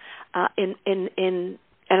people, and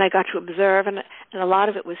I got to observe, and a lot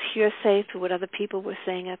of it was hearsay through what other people were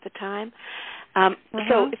saying at the time.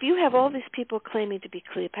 So if you have all these people claiming to be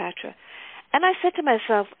Cleopatra, and I said to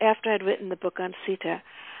myself after I'd written the book on Sita,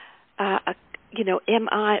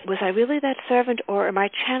 was I really that servant, or am I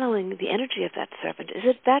channeling the energy of that servant? Is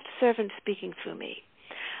it that servant speaking through me?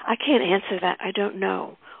 I can't answer that. I don't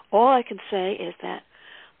know. All I can say is that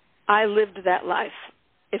I lived that life.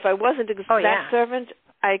 If I wasn't that servant,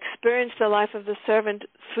 I experienced the life of the servant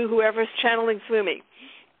through whoever's channeling through me,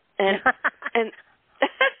 and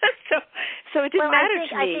so it didn't matter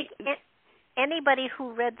to me. I think anybody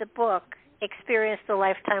who read the book experienced a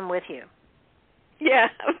lifetime with you. Yeah.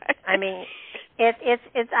 I mean,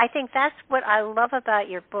 it's. I think that's what I love about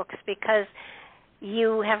your books, because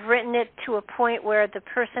you have written it to a point where the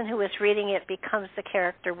person who is reading it becomes the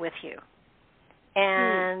character with you,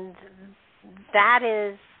 and that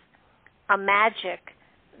is a magic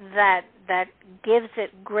that gives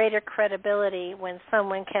it greater credibility when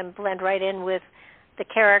someone can blend right in with the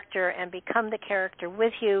character and become the character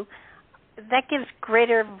with you. That gives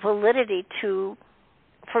greater validity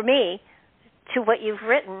for me, to what you've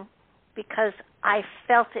written, because I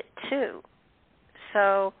felt it too.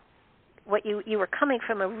 So what you were coming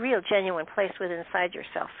from a real genuine place within inside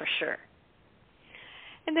yourself, for sure.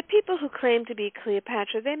 And the people who claim to be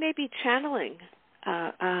Cleopatra, they may be channeling.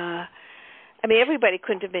 Everybody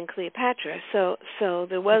couldn't have been Cleopatra, so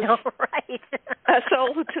there was a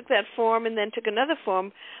soul who took that form and then took another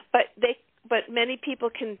form. But many people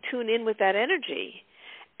can tune in with that energy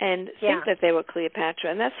and think that they were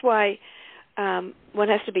Cleopatra, and that's why one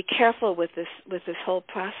has to be careful with this whole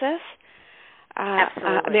process.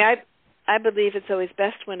 Absolutely. I believe it's always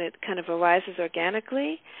best when it kind of arises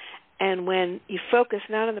organically, and when you focus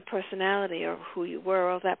not on the personality or who you were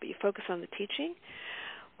or all that, but you focus on the teaching.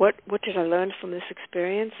 What did I learn from this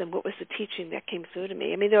experience, and what was the teaching that came through to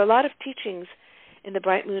me? There are a lot of teachings in the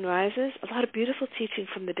Bright Moon Rises, a lot of beautiful teaching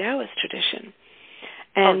from the Taoist tradition.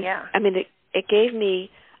 And, it gave me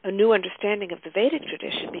a new understanding of the Vedic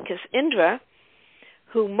tradition, because Indra,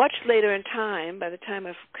 who much later in time, by the time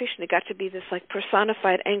of Krishna, got to be this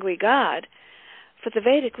personified angry god, for the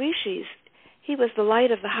Vedic rishis, he was the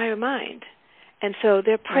light of the higher mind. And so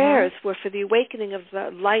their prayers were for the awakening of the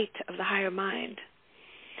light of the higher mind.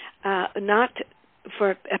 Not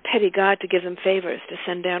for a petty god to give them favors, to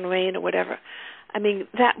send down rain or whatever.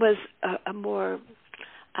 That was a more,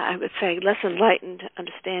 I would say, less enlightened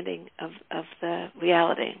understanding of the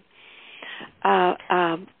reality.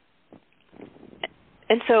 And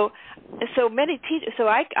so many teachers. So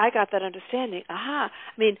I got that understanding.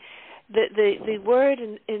 The word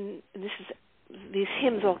in these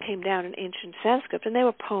hymns all came down in ancient Sanskrit, and they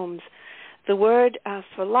were poems. The word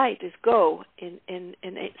for light is go in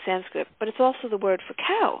Sanskrit, but it's also the word for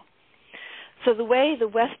cow. So the way the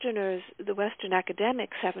Western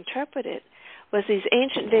academics have interpreted it was these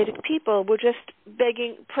ancient Vedic people were just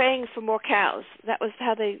praying for more cows. That was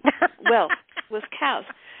how wealth was cows.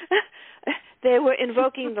 They were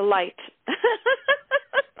invoking the light.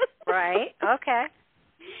 Right, okay.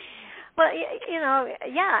 Well,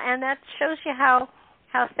 and that shows you how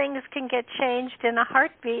things can get changed in a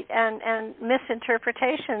heartbeat, and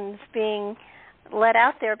misinterpretations being let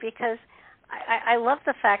out there, because I love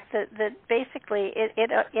the fact that basically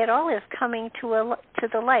it all is coming to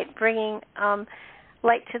the light, bringing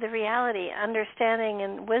light to the reality, understanding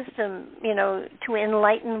and wisdom, to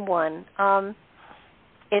enlighten one.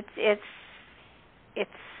 It's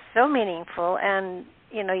so meaningful, and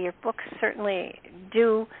your books certainly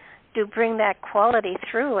do bring that quality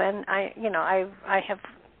through, and I have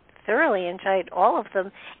thoroughly enjoyed all of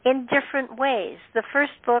them in different ways. The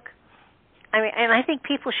first book, and I think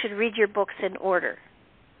people should read your books in order,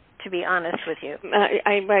 to be honest with you.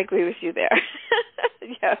 I agree with you there.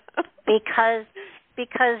 Yeah.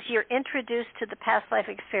 Because you're introduced to the past life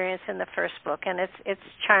experience in the first book, and it's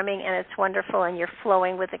charming and it's wonderful, and you're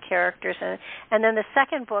flowing with the characters, and then the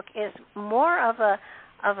second book is more of a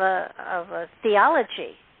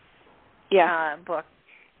theology book,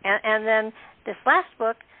 and then this last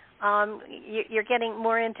book, you're getting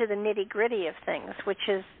more into the nitty-gritty of things, which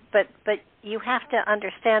is but you have to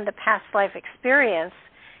understand the past life experience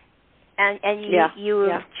And you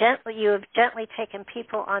have gently taken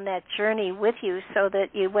people on that journey with you, so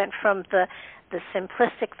that you went from the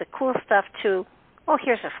simplistic, the cool stuff to, oh,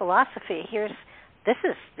 here's a philosophy. This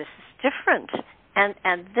is different,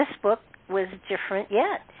 and this book was different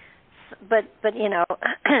yet. But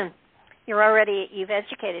you've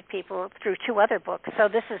educated people through 2 other books, so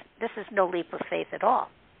this is no leap of faith at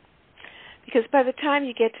all. Because by the time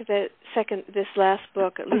you get to this last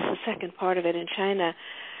book, at least the second part of it in China,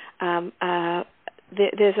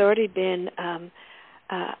 there's already been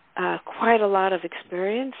quite a lot of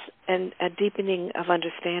experience and a deepening of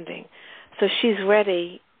understanding. So she's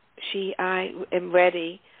ready. I am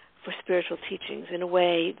ready for spiritual teachings in a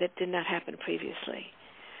way that did not happen previously.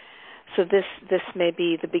 So this may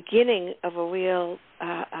be the beginning of a real.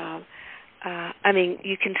 You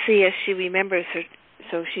can see as she remembers her.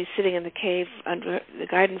 So she's sitting in the cave under the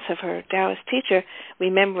guidance of her Taoist teacher,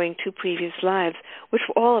 remembering 2 previous lives, which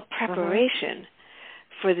were all a preparation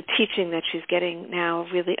for the teaching that she's getting now,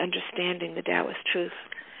 of really understanding the Taoist truth,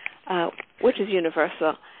 which is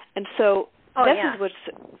universal. And so is what's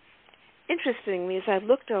interesting me. As I've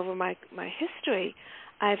looked over my history,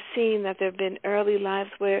 I've seen that there have been early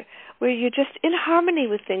lives where you're just in harmony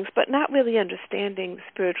with things, but not really understanding the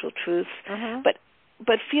spiritual truths,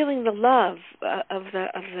 but feeling the love of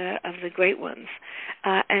the great ones,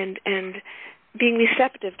 and being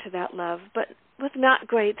receptive to that love, but with not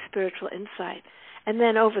great spiritual insight. And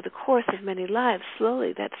then over the course of many lives,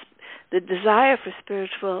 slowly, that's the desire for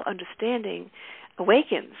spiritual understanding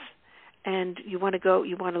awakens, and you want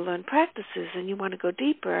to learn practices, and you want to go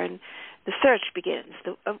deeper, and the search begins.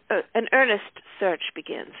 An earnest search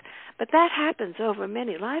begins, but that happens over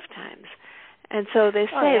many lifetimes. And so they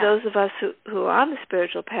say those of us who are on the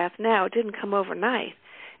spiritual path now, it didn't come overnight.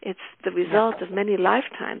 It's the result of many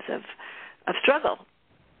lifetimes of struggle.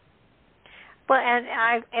 Well,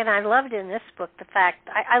 and I loved in this book the fact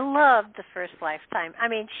I loved the first lifetime. I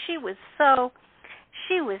mean, she was so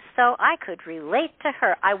I could relate to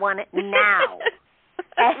her. I want it now.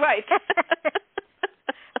 Right.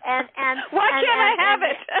 and why can't I have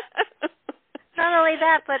it? Not only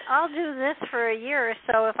that, but I'll do this for a year or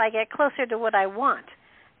so if I get closer to what I want.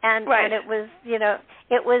 And it was,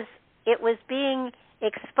 it was being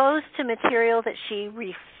exposed to material that she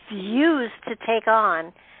refused to take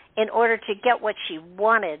on in order to get what she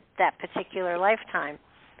wanted that particular lifetime.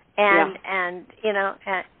 And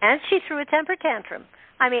she threw a temper tantrum.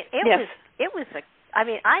 I mean,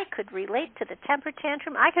 I could relate to the temper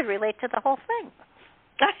tantrum. I could relate to the whole thing.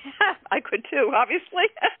 I could too, obviously.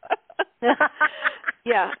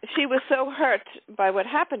 Yeah, she was so hurt by what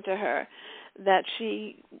happened to her that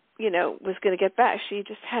she, was going to get back. She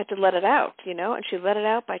just had to let it out, and she let it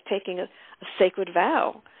out by taking a sacred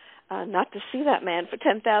vow not to see that man for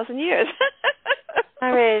 10,000 years.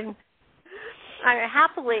 I mean,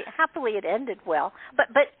 happily it ended well,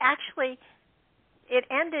 but actually it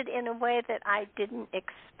ended in a way that I didn't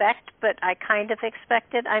expect, but I kind of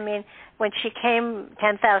expected. I mean, when she came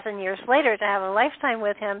 10,000 years later to have a lifetime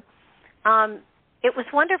with him, it was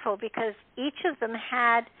wonderful because each of them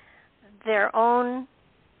had their own.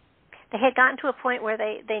 They had gotten to a point where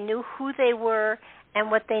they knew who they were and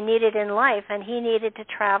what they needed in life, and he needed to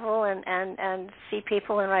travel and see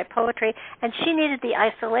people and write poetry, and she needed the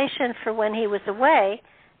isolation for when he was away,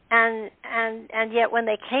 and yet when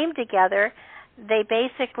they came together, they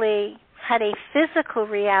basically had a physical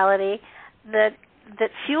reality that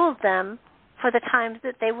fueled them for the times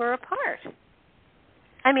that they were apart.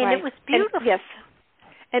 I mean, It was beautiful. And, yes,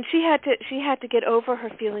 and she had to get over her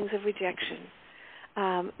feelings of rejection.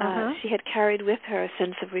 She had carried with her a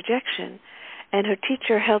sense of rejection, and her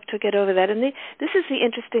teacher helped her get over that. And this is the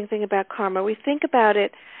interesting thing about karma. We think about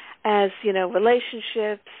it as,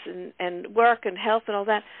 relationships and work and health and all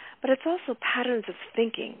that, but it's also patterns of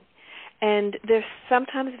thinking. And they're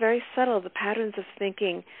sometimes very subtle, the patterns of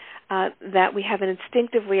thinking that we have an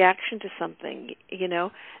instinctive reaction to something,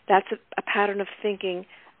 That's a pattern of thinking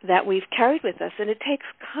that we've carried with us, and it takes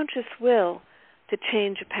conscious will to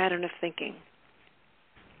change a pattern of thinking.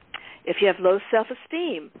 If you have low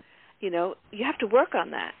self-esteem, you have to work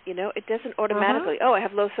on that. It doesn't automatically, I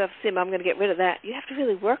have low self-esteem, I'm going to get rid of that. You have to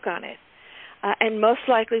really work on it. And most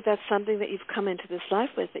likely that's something that you've come into this life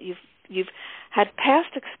with, that you've had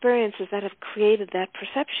past experiences that have created that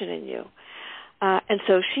perception in you. And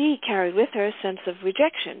so she carried with her a sense of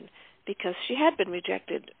rejection because she had been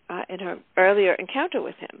rejected in her earlier encounter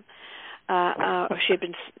with him. Or she had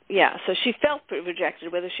been, so she felt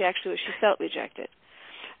rejected, whether she felt rejected.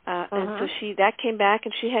 And so that came back,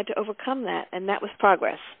 and she had to overcome that, and that was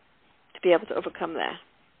progress, to be able to overcome that.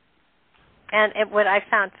 what I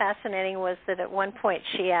found fascinating was that at one point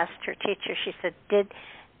she asked her teacher, she said, did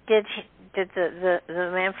the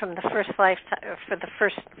man from the first lifetime,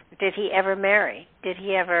 did he ever marry? Did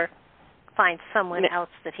he ever find someone else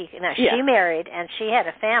that he could? Now, she married and she had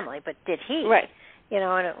a family, but did he? Right.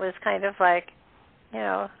 And it was kind of like,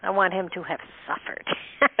 I want him to have suffered.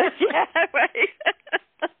 Yeah, right.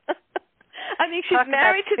 I mean, she's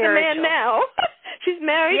married to the man now. She's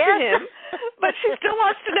married to him, but she still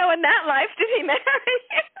wants to know in that life, did he marry?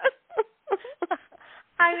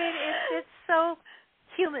 I mean, it's so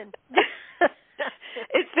human.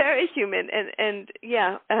 It's very human, and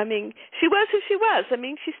yeah, I mean, she was who she was. I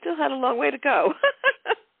mean, she still had a long way to go.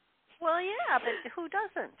 Well, yeah, but who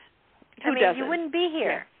doesn't? Who doesn't? You wouldn't be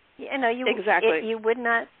here. Yeah. Exactly. You would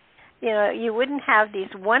not. You wouldn't have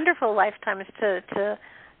these wonderful lifetimes to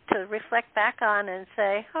reflect back on and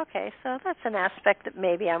say, okay, so that's an aspect that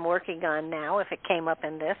maybe I'm working on now. If it came up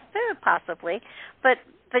in this, possibly, but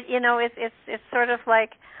it's sort of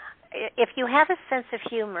like if you have a sense of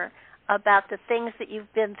humor about the things that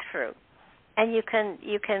you've been through, and you can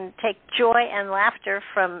take joy and laughter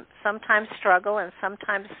from sometimes struggle and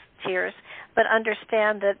sometimes tears, but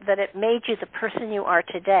understand that it made you the person you are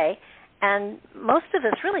today, and most of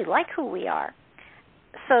us really like who we are,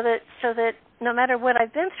 so that no matter what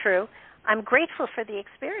I've been through, I'm grateful for the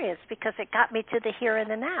experience because it got me to the here and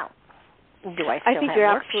the now. Do I still think have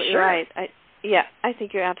you're work? absolutely Sure. right. I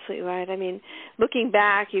think you're absolutely right. I mean, looking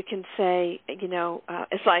back, you can say,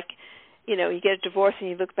 it's like, you get a divorce and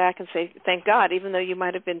you look back and say, thank God, even though you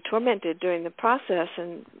might have been tormented during the process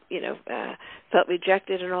and, felt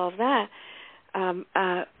rejected and all of that,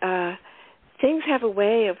 things have a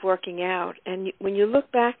way of working out. And when you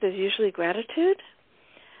look back, there's usually gratitude.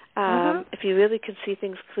 If you really can see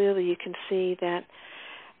things clearly, you can see that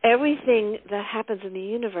everything that happens in the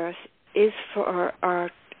universe is for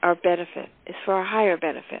our benefit, is for our higher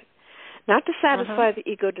benefit. Not to satisfy the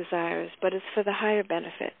ego desires, but it's for the higher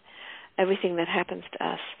benefit, everything that happens to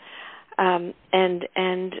us. And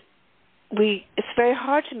it's very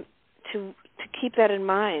hard to keep that in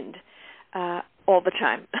mind all the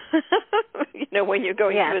time, when you're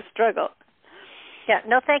going through a struggle. Yeah,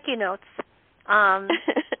 no thank you notes. I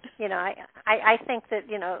think that,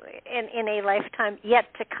 in a lifetime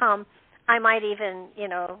yet to come, I might even,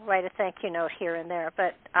 write a thank you note here and there,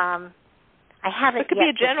 but I haven't. It could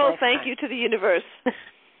yet be a general lifetime. thank you to the universe.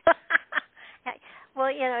 Well,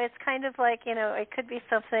 it's kind of like, it could be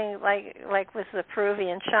something like with the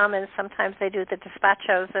Peruvian shamans. Sometimes they do the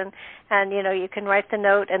despachos, and you can write the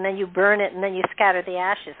note and then you burn it and then you scatter the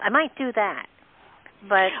ashes. I might do that.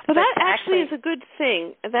 But that actually is a good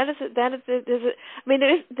thing. There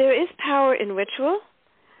is power in ritual,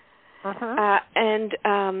 and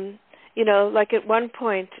like at one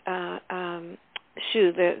point,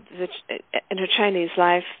 Shu, in her Chinese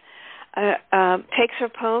life, takes her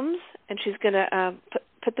poems and she's going to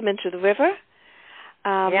put them into the river.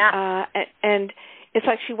 And it's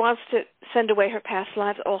like she wants to send away her past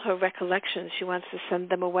lives, all her recollections. She wants to send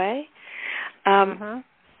them away.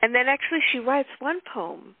 And then actually she writes one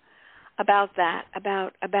poem about that,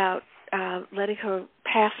 about letting her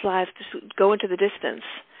past lives just go into the distance,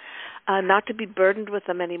 not to be burdened with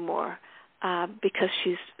them anymore, because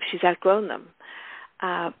she's outgrown them.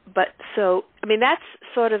 That's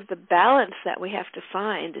sort of the balance that we have to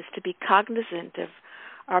find, is to be cognizant of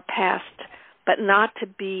our past, but not to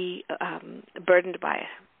be burdened by it.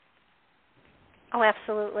 Oh,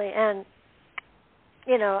 absolutely. And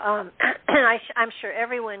I'm sure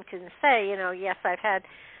everyone can say, yes, I've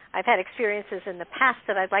had experiences in the past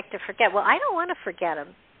that I'd like to forget. Well, I don't want to forget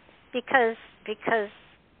them because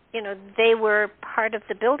they were part of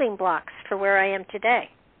the building blocks for where I am today.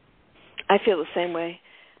 I feel the same way.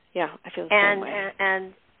 Yeah, I feel the same way.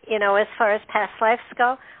 And as far as past lives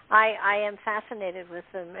go, I am fascinated with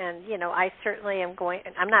them, and I certainly am going.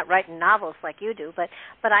 I'm not writing novels like you do, but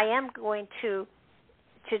I am going to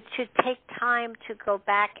take time to go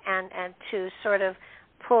back and to sort of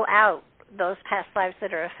pull out those past lives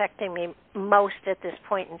that are affecting me most at this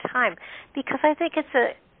point in time, because I think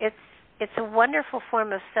it's a wonderful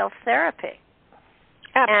form of self-therapy.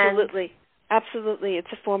 Absolutely. Absolutely,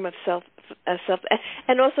 it's a form of self,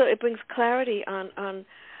 and also it brings clarity on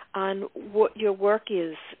what your work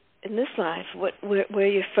is in this life, where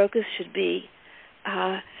your focus should be,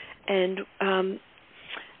 and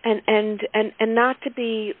not to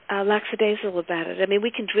be lackadaisical about it. I mean,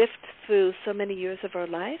 we can drift through so many years of our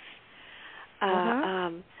life,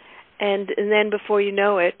 and then before you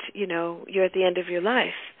know it, you're at the end of your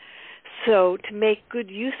life. So to make good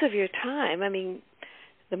use of your time, I mean,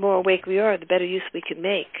 the more awake we are, the better use we can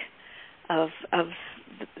make of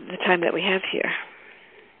the time that we have here.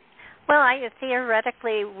 Well,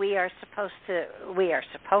 theoretically, we are supposed to.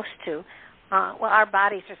 Well, our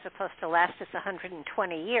bodies are supposed to last us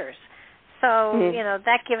 120 years. So,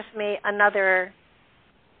 that gives me another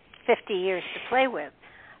 50 years to play with.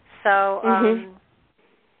 So,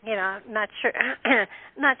 not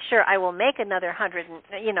sure I will make another 100,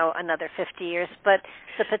 another 50 years, but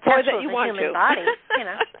the potential of the human body,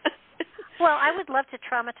 Well, I would love to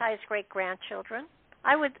traumatize great-grandchildren.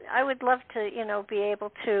 I would love to, be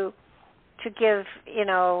able to give,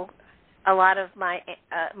 a lot of my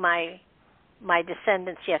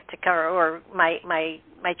descendants yet to come, or my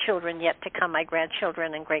children yet to come, my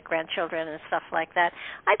grandchildren and great-grandchildren and stuff like that.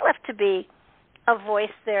 I'd love to be a voice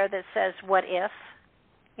there that says, what if,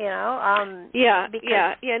 No, I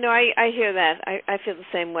hear that. I feel the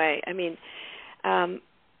same way. I mean, I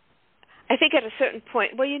think at a certain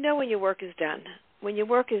point, when your work is done. When your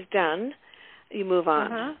work is done, you move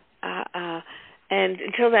on. And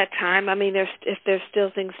until that time, I mean, if there's still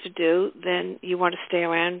things to do, then you want to stay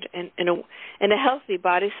around in a healthy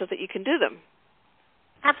body so that you can do them.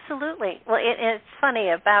 Absolutely. Well, it's funny.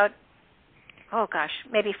 About,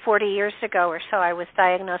 maybe 40 years ago or so, I was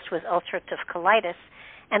diagnosed with ulcerative colitis,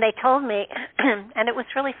 and they told me, and it was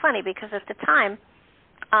really funny because at the time,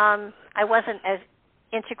 I wasn't as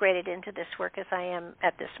integrated into this work as I am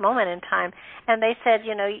at this moment in time, and they said,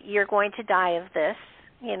 you're going to die of this.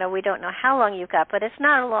 We don't know how long you've got, but it's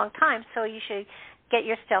not a long time, so you should get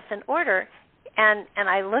yourself in order. And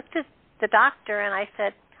I looked at the doctor and I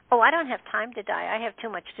said, I don't have time to die. I have too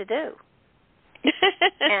much to do.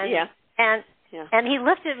 And he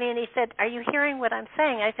looked at me and he said, are you hearing what I'm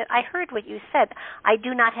saying? I said, I heard what you said. I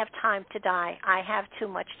do not have time to die. I have too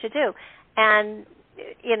much to do. And,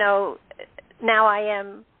 now I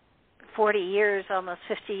am 40 years, almost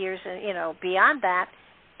 50 years, beyond that.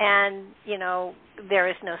 And, there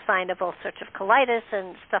is no sign of ulcerative colitis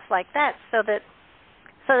and stuff like that. So that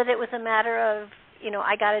it was a matter of,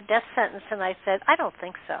 I got a death sentence and I said, I don't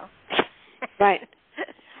think so. Right.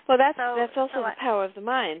 Well, that's also the power of the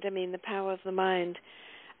mind. I mean, the power of the mind.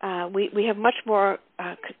 We have much more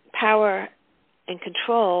power and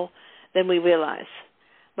control than we realize.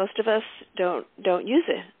 Most of us don't use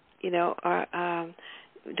it, or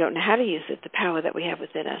don't know how to use it, the power that we have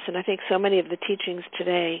within us. And I think so many of the teachings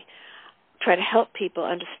today try to help people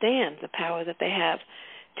understand the power that they have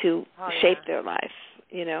to shape their life,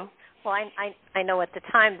 Well, I know at the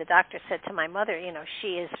time the doctor said to my mother,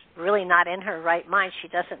 she is really not in her right mind. She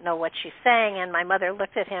doesn't know what she's saying. And my mother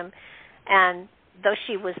looked at him, and though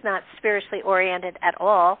she was not spiritually oriented at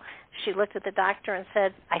all, she looked at the doctor and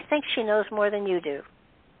said, I think she knows more than you do.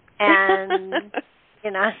 And,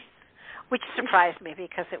 which surprised me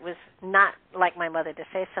because it was not like my mother to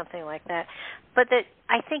say something like that. But that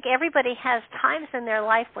I think everybody has times in their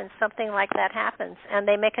life when something like that happens, and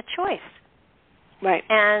they make a choice. Right.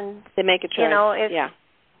 And they make a choice.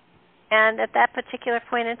 And at that particular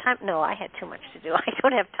point in time, no, I had too much to do. I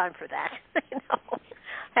don't have time for that.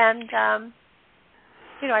 And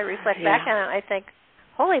I reflect back on it. I think,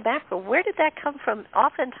 holy mackerel, where did that come from?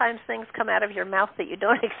 Oftentimes, things come out of your mouth that you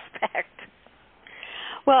don't expect.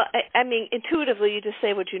 Well, I mean, intuitively, you just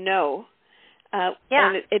say what you know.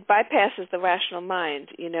 And it bypasses the rational mind.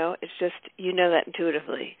 It's just that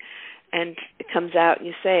intuitively, and it comes out and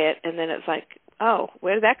you say it, and then it's like, oh,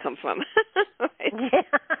 where did that come from? Right?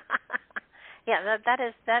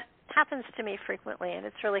 That happens to me frequently, and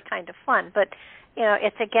it's really kind of fun. But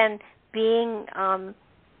it's again being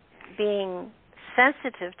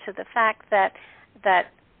sensitive to the fact that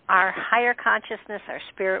our higher consciousness, our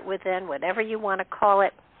spirit within, whatever you want to call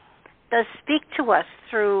it, does speak to us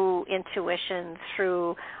through intuition,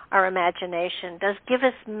 through our imagination, does give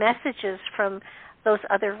us messages from those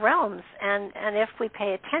other realms. And if we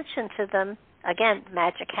pay attention to them, again,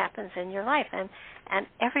 magic happens in your life. And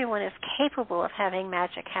everyone is capable of having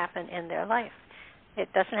magic happen in their life.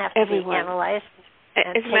 It doesn't have to be analyzed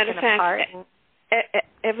and taken apart.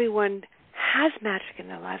 Everyone has magic in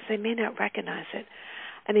their lives. They may not recognize it.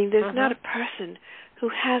 I mean, there's not a person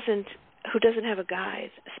who doesn't have a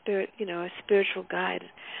guide, a spiritual guide,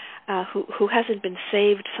 who hasn't been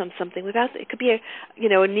saved from something without. It could be a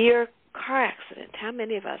near car accident. How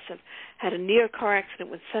many of us have had a near car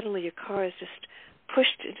accident when suddenly your car is just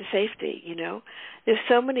pushed into safety? There's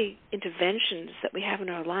so many interventions that we have in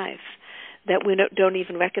our life that we don't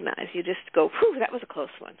even recognize. You just go, whew, that was a close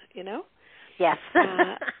one. Yes.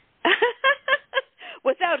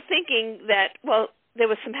 Without thinking that, well, there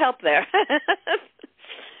was some help there.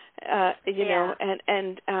 I've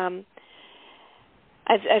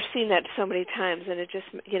seen that so many times, and it just,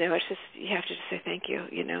 it's just, you have to just say thank you,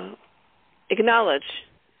 acknowledge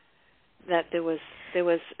that there was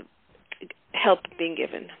help being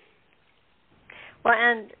given. Well,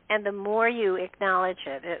 and the more you acknowledge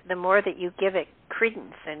it, the more that you give it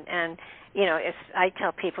credence, and you know, I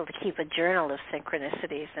tell people to keep a journal of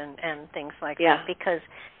synchronicities and things like that, because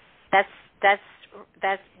that's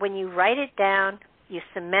when you write it down, you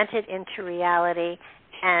cement it into reality,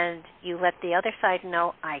 and you let the other side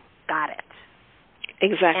know, I got it.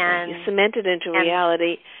 Exactly. You cement it into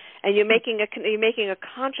reality, and you're making a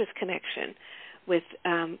conscious connection with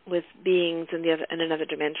beings in another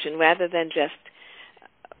dimension, rather than just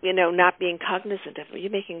not being cognizant of it.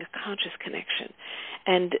 You're making a conscious connection,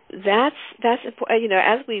 and that's important.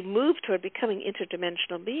 As we move toward becoming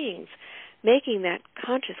interdimensional beings, making that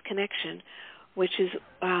conscious connection, which is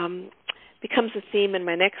becomes a theme in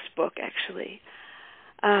my next book, actually.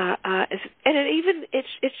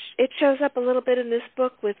 It shows up a little bit in this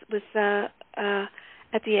book with at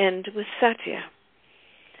the end with Satya.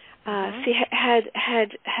 See, had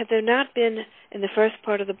there not been in the first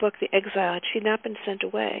part of the book the exile, had she not been sent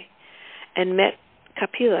away and met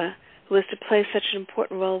Kapila, who was to play such an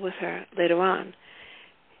important role with her later on,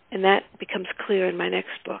 and that becomes clear in my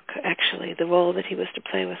next book, actually, the role that he was to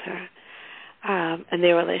play with her, and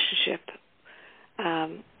their relationship,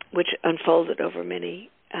 which unfolded over many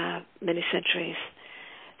centuries.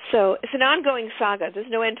 So it's an ongoing saga. There's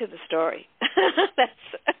no end to the story.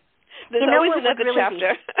 There's always another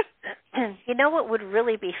chapter. You know what would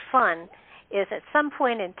really be fun is at some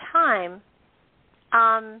point in time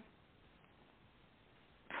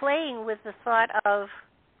playing with the thought of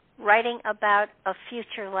writing about a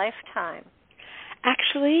future lifetime.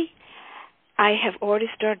 Actually, I have already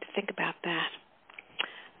started to think about that.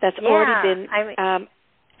 That's already been. I'm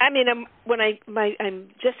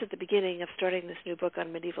just at the beginning of starting this new book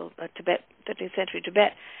on medieval Tibet, 13th century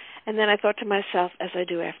Tibet, and then I thought to myself, as I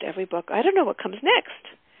do after every book, I don't know what comes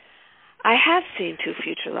next. I have seen two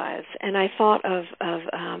future lives, and I thought of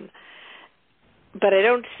but I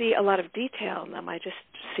don't see a lot of detail in them. I just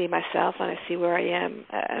see myself, and I see where I am,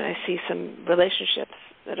 and I see some relationships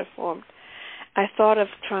that are formed. I thought of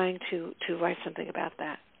trying to write something about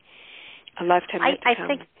that. A lifetime yet to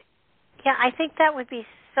come. I think that would be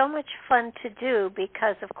so much fun to do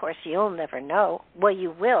because, of course, you'll never know. Well,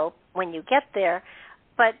 you will when you get there,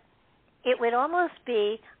 but it would almost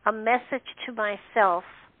be a message to myself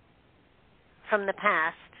from the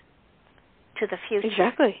past to the future.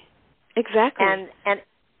 Exactly. And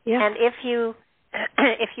if you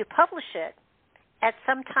publish it at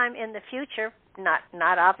some time in the future,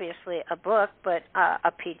 not obviously a book, but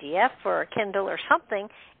a PDF or a Kindle or something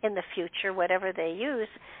in the future, whatever they use,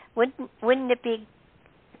 wouldn't it be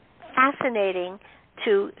fascinating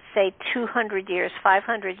to, say, 200 years,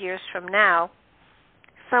 500 years from now,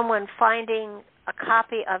 someone finding a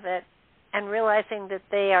copy of it and realizing that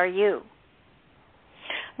they are you?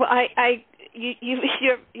 Well,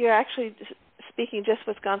 you're actually speaking just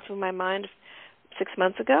what's gone through my mind 6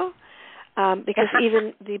 months ago, because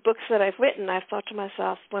even the books that I've written, I've thought to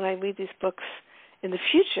myself, when I read these books in the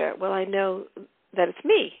future, well, I know that it's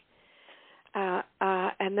me.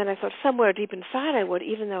 And then I thought somewhere deep inside I would,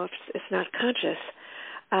 even though it's not conscious.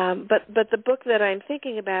 But the book that I'm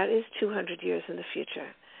thinking about is 200 years in the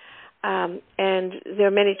future. And there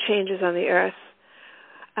are many changes on the Earth,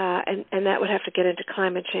 and that would have to get into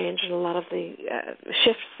climate change and a lot of the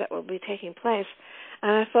shifts that will be taking place.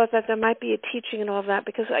 And I thought that there might be a teaching in all of that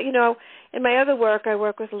because, in my other work, I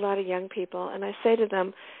work with a lot of young people, and I say to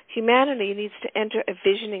them, humanity needs to enter a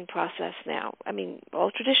visioning process now. I mean, all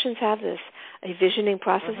traditions have this, a visioning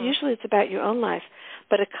process. Mm-hmm. Usually it's about your own life,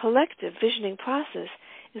 but a collective visioning process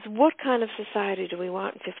is what kind of society do we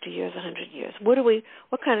want in 50 years, 100 years? What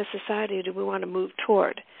kind of society do we want to move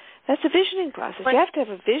toward? That's a visioning process. You have to have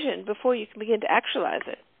a vision before you can begin to actualize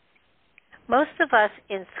it. Most of us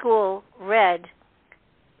in school read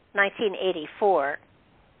 1984.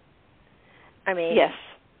 I mean, yes,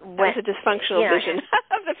 that was a dysfunctional vision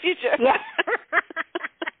of the future. Yeah,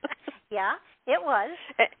 yeah, it was.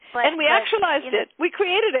 And we actualized it. We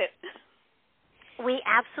created it. We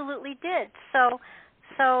absolutely did. So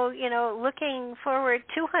looking forward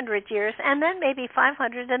 200 years, and then maybe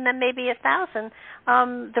 500, and then maybe 1,000.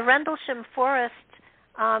 The Rendlesham Forest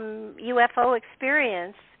UFO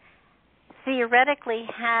experience theoretically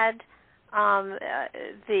had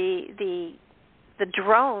the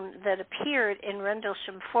drone that appeared in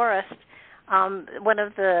Rendlesham Forest. One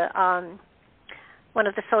of the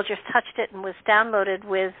soldiers touched it and was downloaded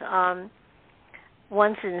with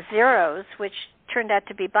ones and zeros, which turned out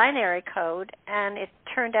to be binary code, and it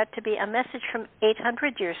turned out to be a message from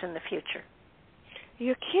 800 years in the future.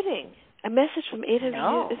 You're kidding? A message from 800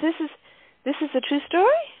 years? This is a true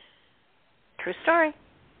story? True story.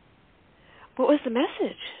 What was the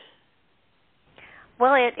message?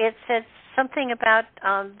 Well, it said something about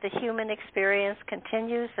the human experience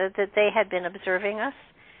continues, that they had been observing us,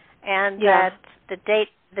 and that the date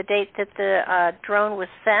that the drone was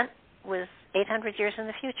sent was 800 years in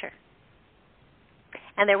the future.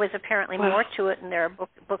 And there was apparently more to it, and there are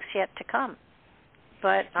books yet to come.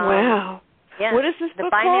 But wow. Yeah, what is this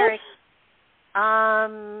book binary,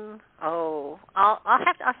 called?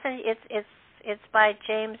 I'll send you. It's by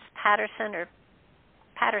James Patterson,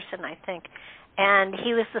 I think. And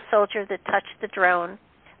he was the soldier that touched the drone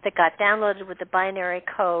that got downloaded with the binary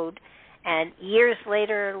code. And years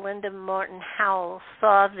later, Linda Morton Howell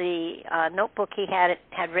saw the notebook he had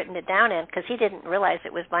written it down in, because he didn't realize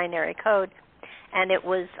it was binary code, and it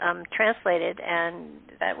was translated, and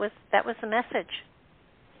that was the message.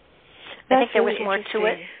 I think there was more to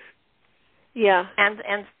it. Yeah.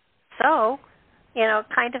 And so,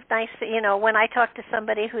 kind of nice. When I talk to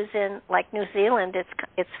somebody who's in like New Zealand,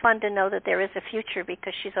 it's fun to know that there is a future,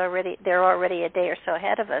 because they're already a day or so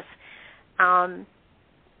ahead of us.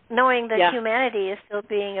 Knowing that humanity is still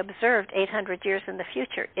being observed 800 years in the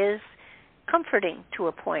future is comforting to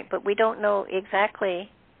a point, but we don't know exactly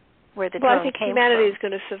where the drone came from. Well, I think humanity is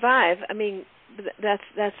going to survive. I mean, that's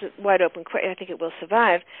a wide open question. I think it will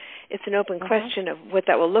survive. It's an open question of what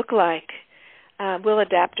that will look like. We'll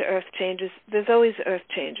adapt to Earth changes. There's always Earth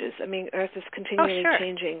changes. I mean, Earth is continually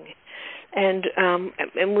changing, and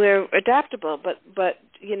we're adaptable. But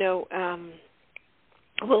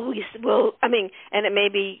and it may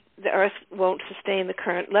be the Earth won't sustain the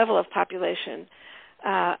current level of population. We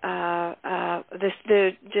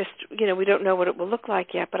don't know what it will look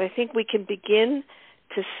like yet, but I think we can begin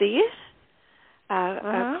to see it.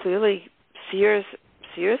 Clearly, seers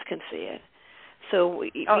can see it. So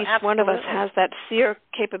each one of us has that seer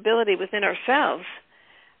capability within ourselves.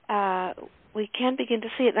 We can begin to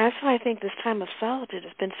see it. And that's why I think this time of solitude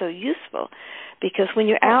has been so useful, because when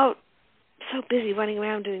you're out so busy running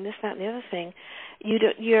around doing this, that, and the other thing,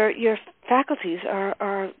 your faculties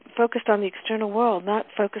are focused on the external world, not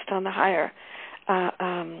focused on the higher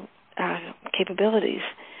capabilities.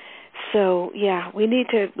 So we need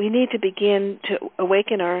to begin to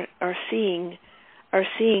awaken our seeing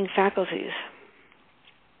faculties.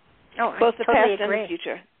 Oh, both the totally past agree. and the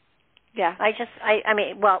future. Yeah.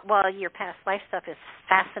 While your past life stuff is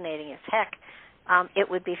fascinating as heck,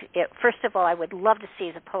 first of all, I would love to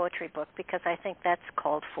see the poetry book, because I think that's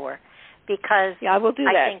called for. Because I will do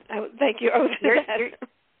that. Thank you. I will do that.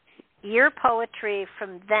 Your poetry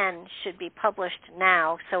from then should be published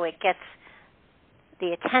now, so it gets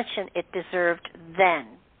the attention it deserved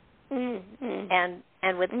then. Mm-hmm.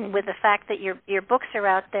 And with the fact that your books are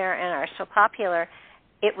out there and are so popular,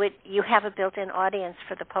 you have a built-in audience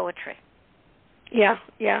for the poetry. Yeah.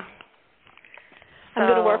 So, I'm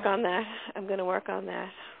going to work on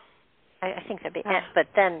that. I think that'd be, but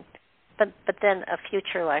then a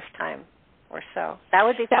future lifetime or so. That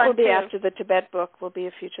would be fun. That will be too. after the Tibet book. Will be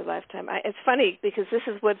a future lifetime. It's funny, because this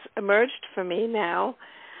is what's emerged for me now.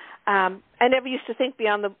 I never used to think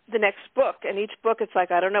beyond the next book, and each book it's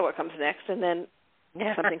like I don't know what comes next, and then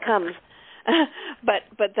something comes. But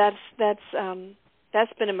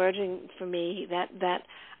that's been emerging for me. That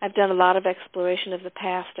I've done a lot of exploration of the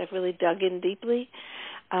past. I've really dug in deeply,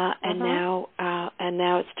 and now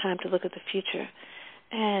it's time to look at the future.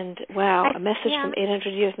 And wow, a message from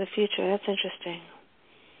 800 years in the future. That's interesting.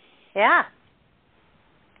 Yeah.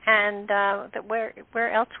 And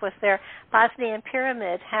where else was there? Bosnian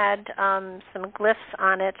Pyramid had some glyphs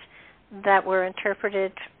on it that were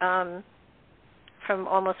interpreted from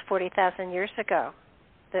almost 40,000 years ago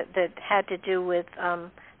that had to do with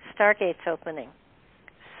stargates opening.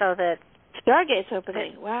 So that stargates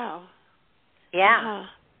opening. Wow. Yeah.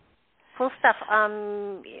 Cool stuff.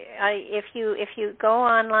 If you go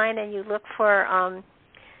online and you look for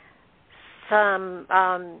some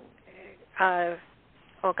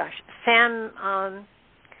Sam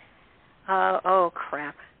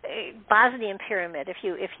Bosnian Pyramid. If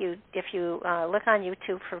you look on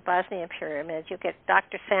YouTube for Bosnian Pyramid, you get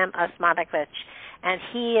Dr. Sam Osmanovic, and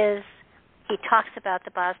he talks about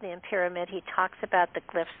the Bosnian Pyramid. He talks about the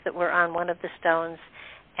glyphs that were on one of the stones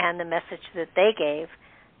and the message that they gave.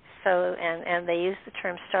 So and they used the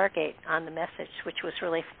term Stargate on the message, which was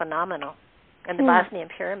really phenomenal. And the Bosnian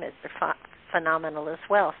Pyramids are phenomenal as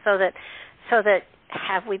well. So that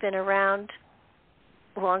have we been around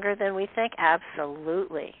longer than we think?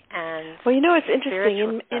 Absolutely. And well, it's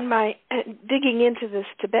interesting. In my digging into this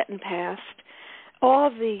Tibetan past, all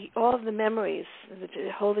of the memories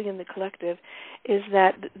holding in the collective is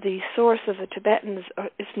that the source of the Tibetans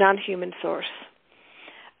is non-human source.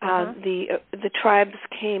 The tribes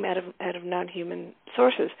came out of non-human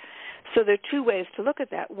sources. So there are two ways to look at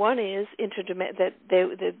that. One is that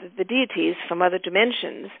the deities from other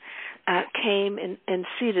dimensions came and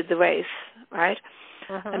seeded the race, right?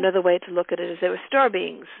 Another way to look at it is there were star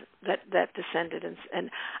beings that descended, and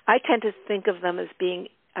I tend to think of them as being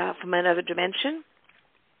from another dimension.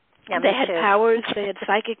 Yeah, they had powers, they had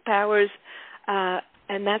psychic powers,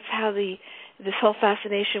 and that's how this whole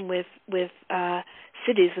fascination with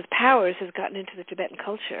cities with powers has gotten into the Tibetan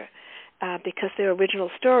culture, because there are original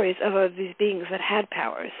stories of these beings that had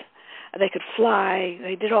powers. They could fly,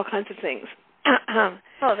 they did all kinds of things.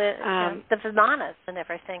 Well, the Vimanas and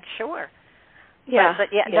everything, sure. Yeah, but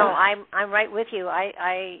no, I'm right with you.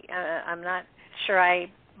 I'm not sure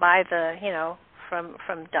I buy the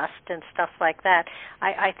from dust and stuff like that.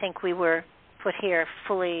 I think we were put here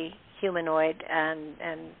fully humanoid and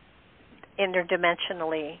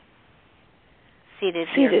interdimensionally seated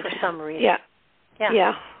here for some reason.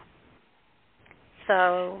 Yeah.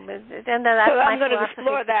 So, and that's so I'm going to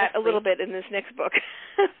explore that a little bit in this next book.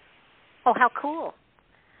 Oh, how cool!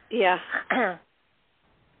 Yeah.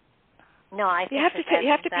 No, I think you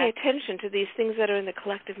have to pay attention to these things that are in the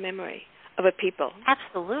collective memory of a people.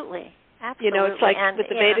 Absolutely. It's like with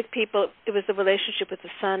the Vedic people, it was the relationship with the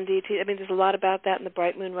sun deity. I mean, there's a lot about that in the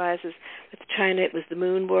Bright Moon Rises. With China, it was the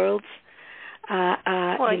moon worlds. Well,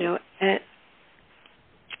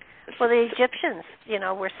 the Egyptians,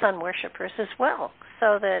 were sun worshippers as well.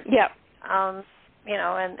 So that, and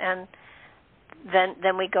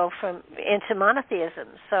then we go into monotheism.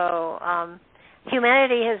 So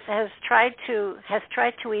humanity has tried to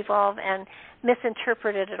evolve and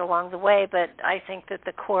misinterpreted it along the way, but I think that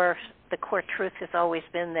the core truth has always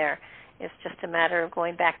been there. It's just a matter of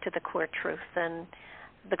going back to the core truth and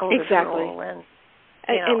the golden rule and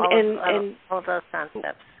all of those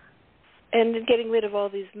concepts. And getting rid of all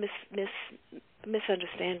these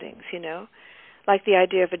misunderstandings, like the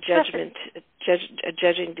idea of a judgment, a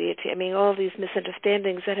judging deity. I mean, all these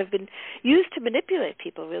misunderstandings that have been used to manipulate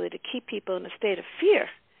people, really, to keep people in a state of fear.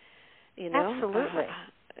 Absolutely.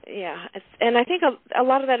 And I think a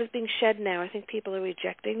lot of that is being shed now. I think people are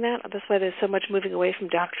rejecting that. That's why there's so much moving away from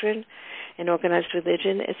doctrine and organized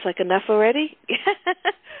religion. It's like, enough already.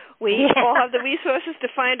 We all have the resources to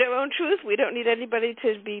find our own truth. We don't need anybody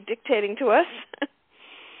to be dictating to us.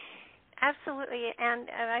 Absolutely, and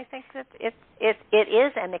I think that it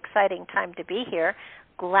is an exciting time to be here.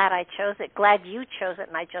 Glad I chose it. Glad you chose it,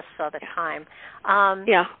 and I just saw the time.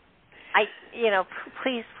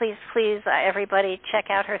 Please, everybody,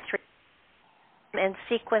 check out her 3 and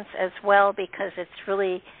sequence as well, because it's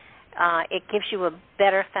really it gives you a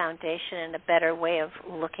better foundation and a better way of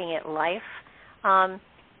looking at life.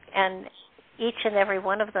 And each and every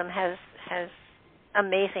one of them has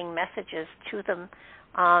amazing messages to them.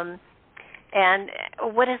 And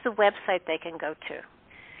what is the website they can go to?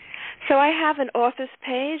 So I have an author's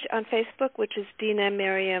page on Facebook, which is Dina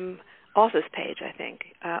Merriam author's page, I think,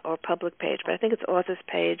 or public page, but I think it's author's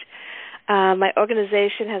page. My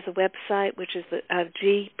organization has a website, which is the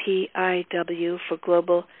GPIW for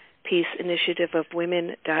Global Peace Initiative of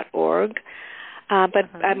Women.org. But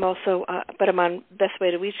I'm also, best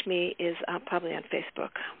way to reach me is probably on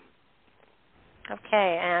Facebook.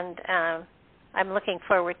 Okay, and I'm looking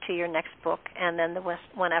forward to your next book, and then the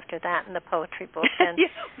one after that, and the poetry book. And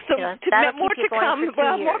more to come.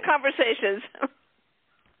 Well, more conversations.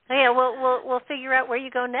 Yeah, we'll figure out where you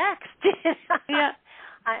go next.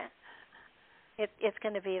 It's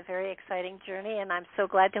going to be a very exciting journey, and I'm so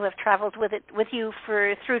glad to have traveled with you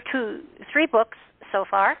through 3 books so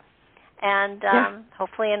far, and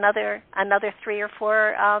hopefully another 3 or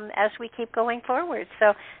 4 as we keep going forward.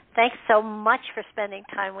 So thanks so much for spending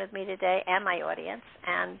time with me today and my audience,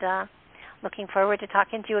 and looking forward to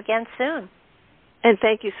talking to you again soon. And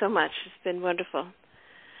thank you so much. It's been wonderful.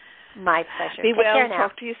 My pleasure. Be well. Care now.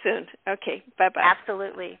 Talk to you soon. Okay. Bye-bye.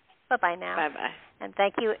 Absolutely. Bye-bye now. Bye-bye. And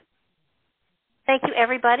thank you. Thank you,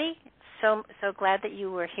 everybody. So glad that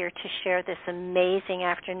you were here to share this amazing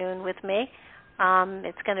afternoon with me.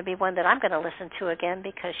 It's going to be one that I'm going to listen to again,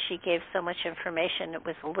 because she gave so much information. It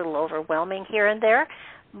was a little overwhelming here and there,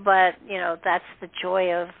 but that's the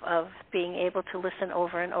joy of being able to listen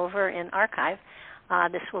over and over in archive.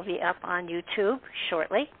 This will be up on YouTube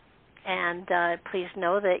shortly, and please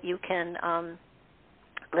know that you can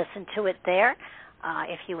listen to it there.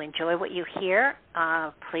 If you enjoy what you hear,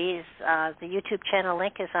 please, the YouTube channel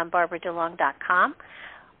link is on BarbaraDeLong.com.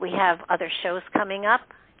 We have other shows coming up.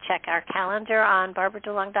 Check our calendar on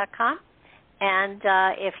BarbaraDeLong.com. And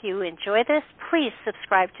if you enjoy this, please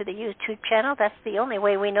subscribe to the YouTube channel. That's the only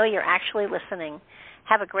way we know you're actually listening.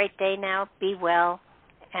 Have a great day now. Be well.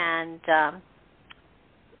 And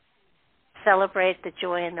celebrate the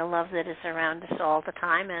joy and the love that is around us all the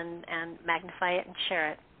time, and magnify it and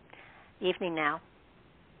share it. Evening now.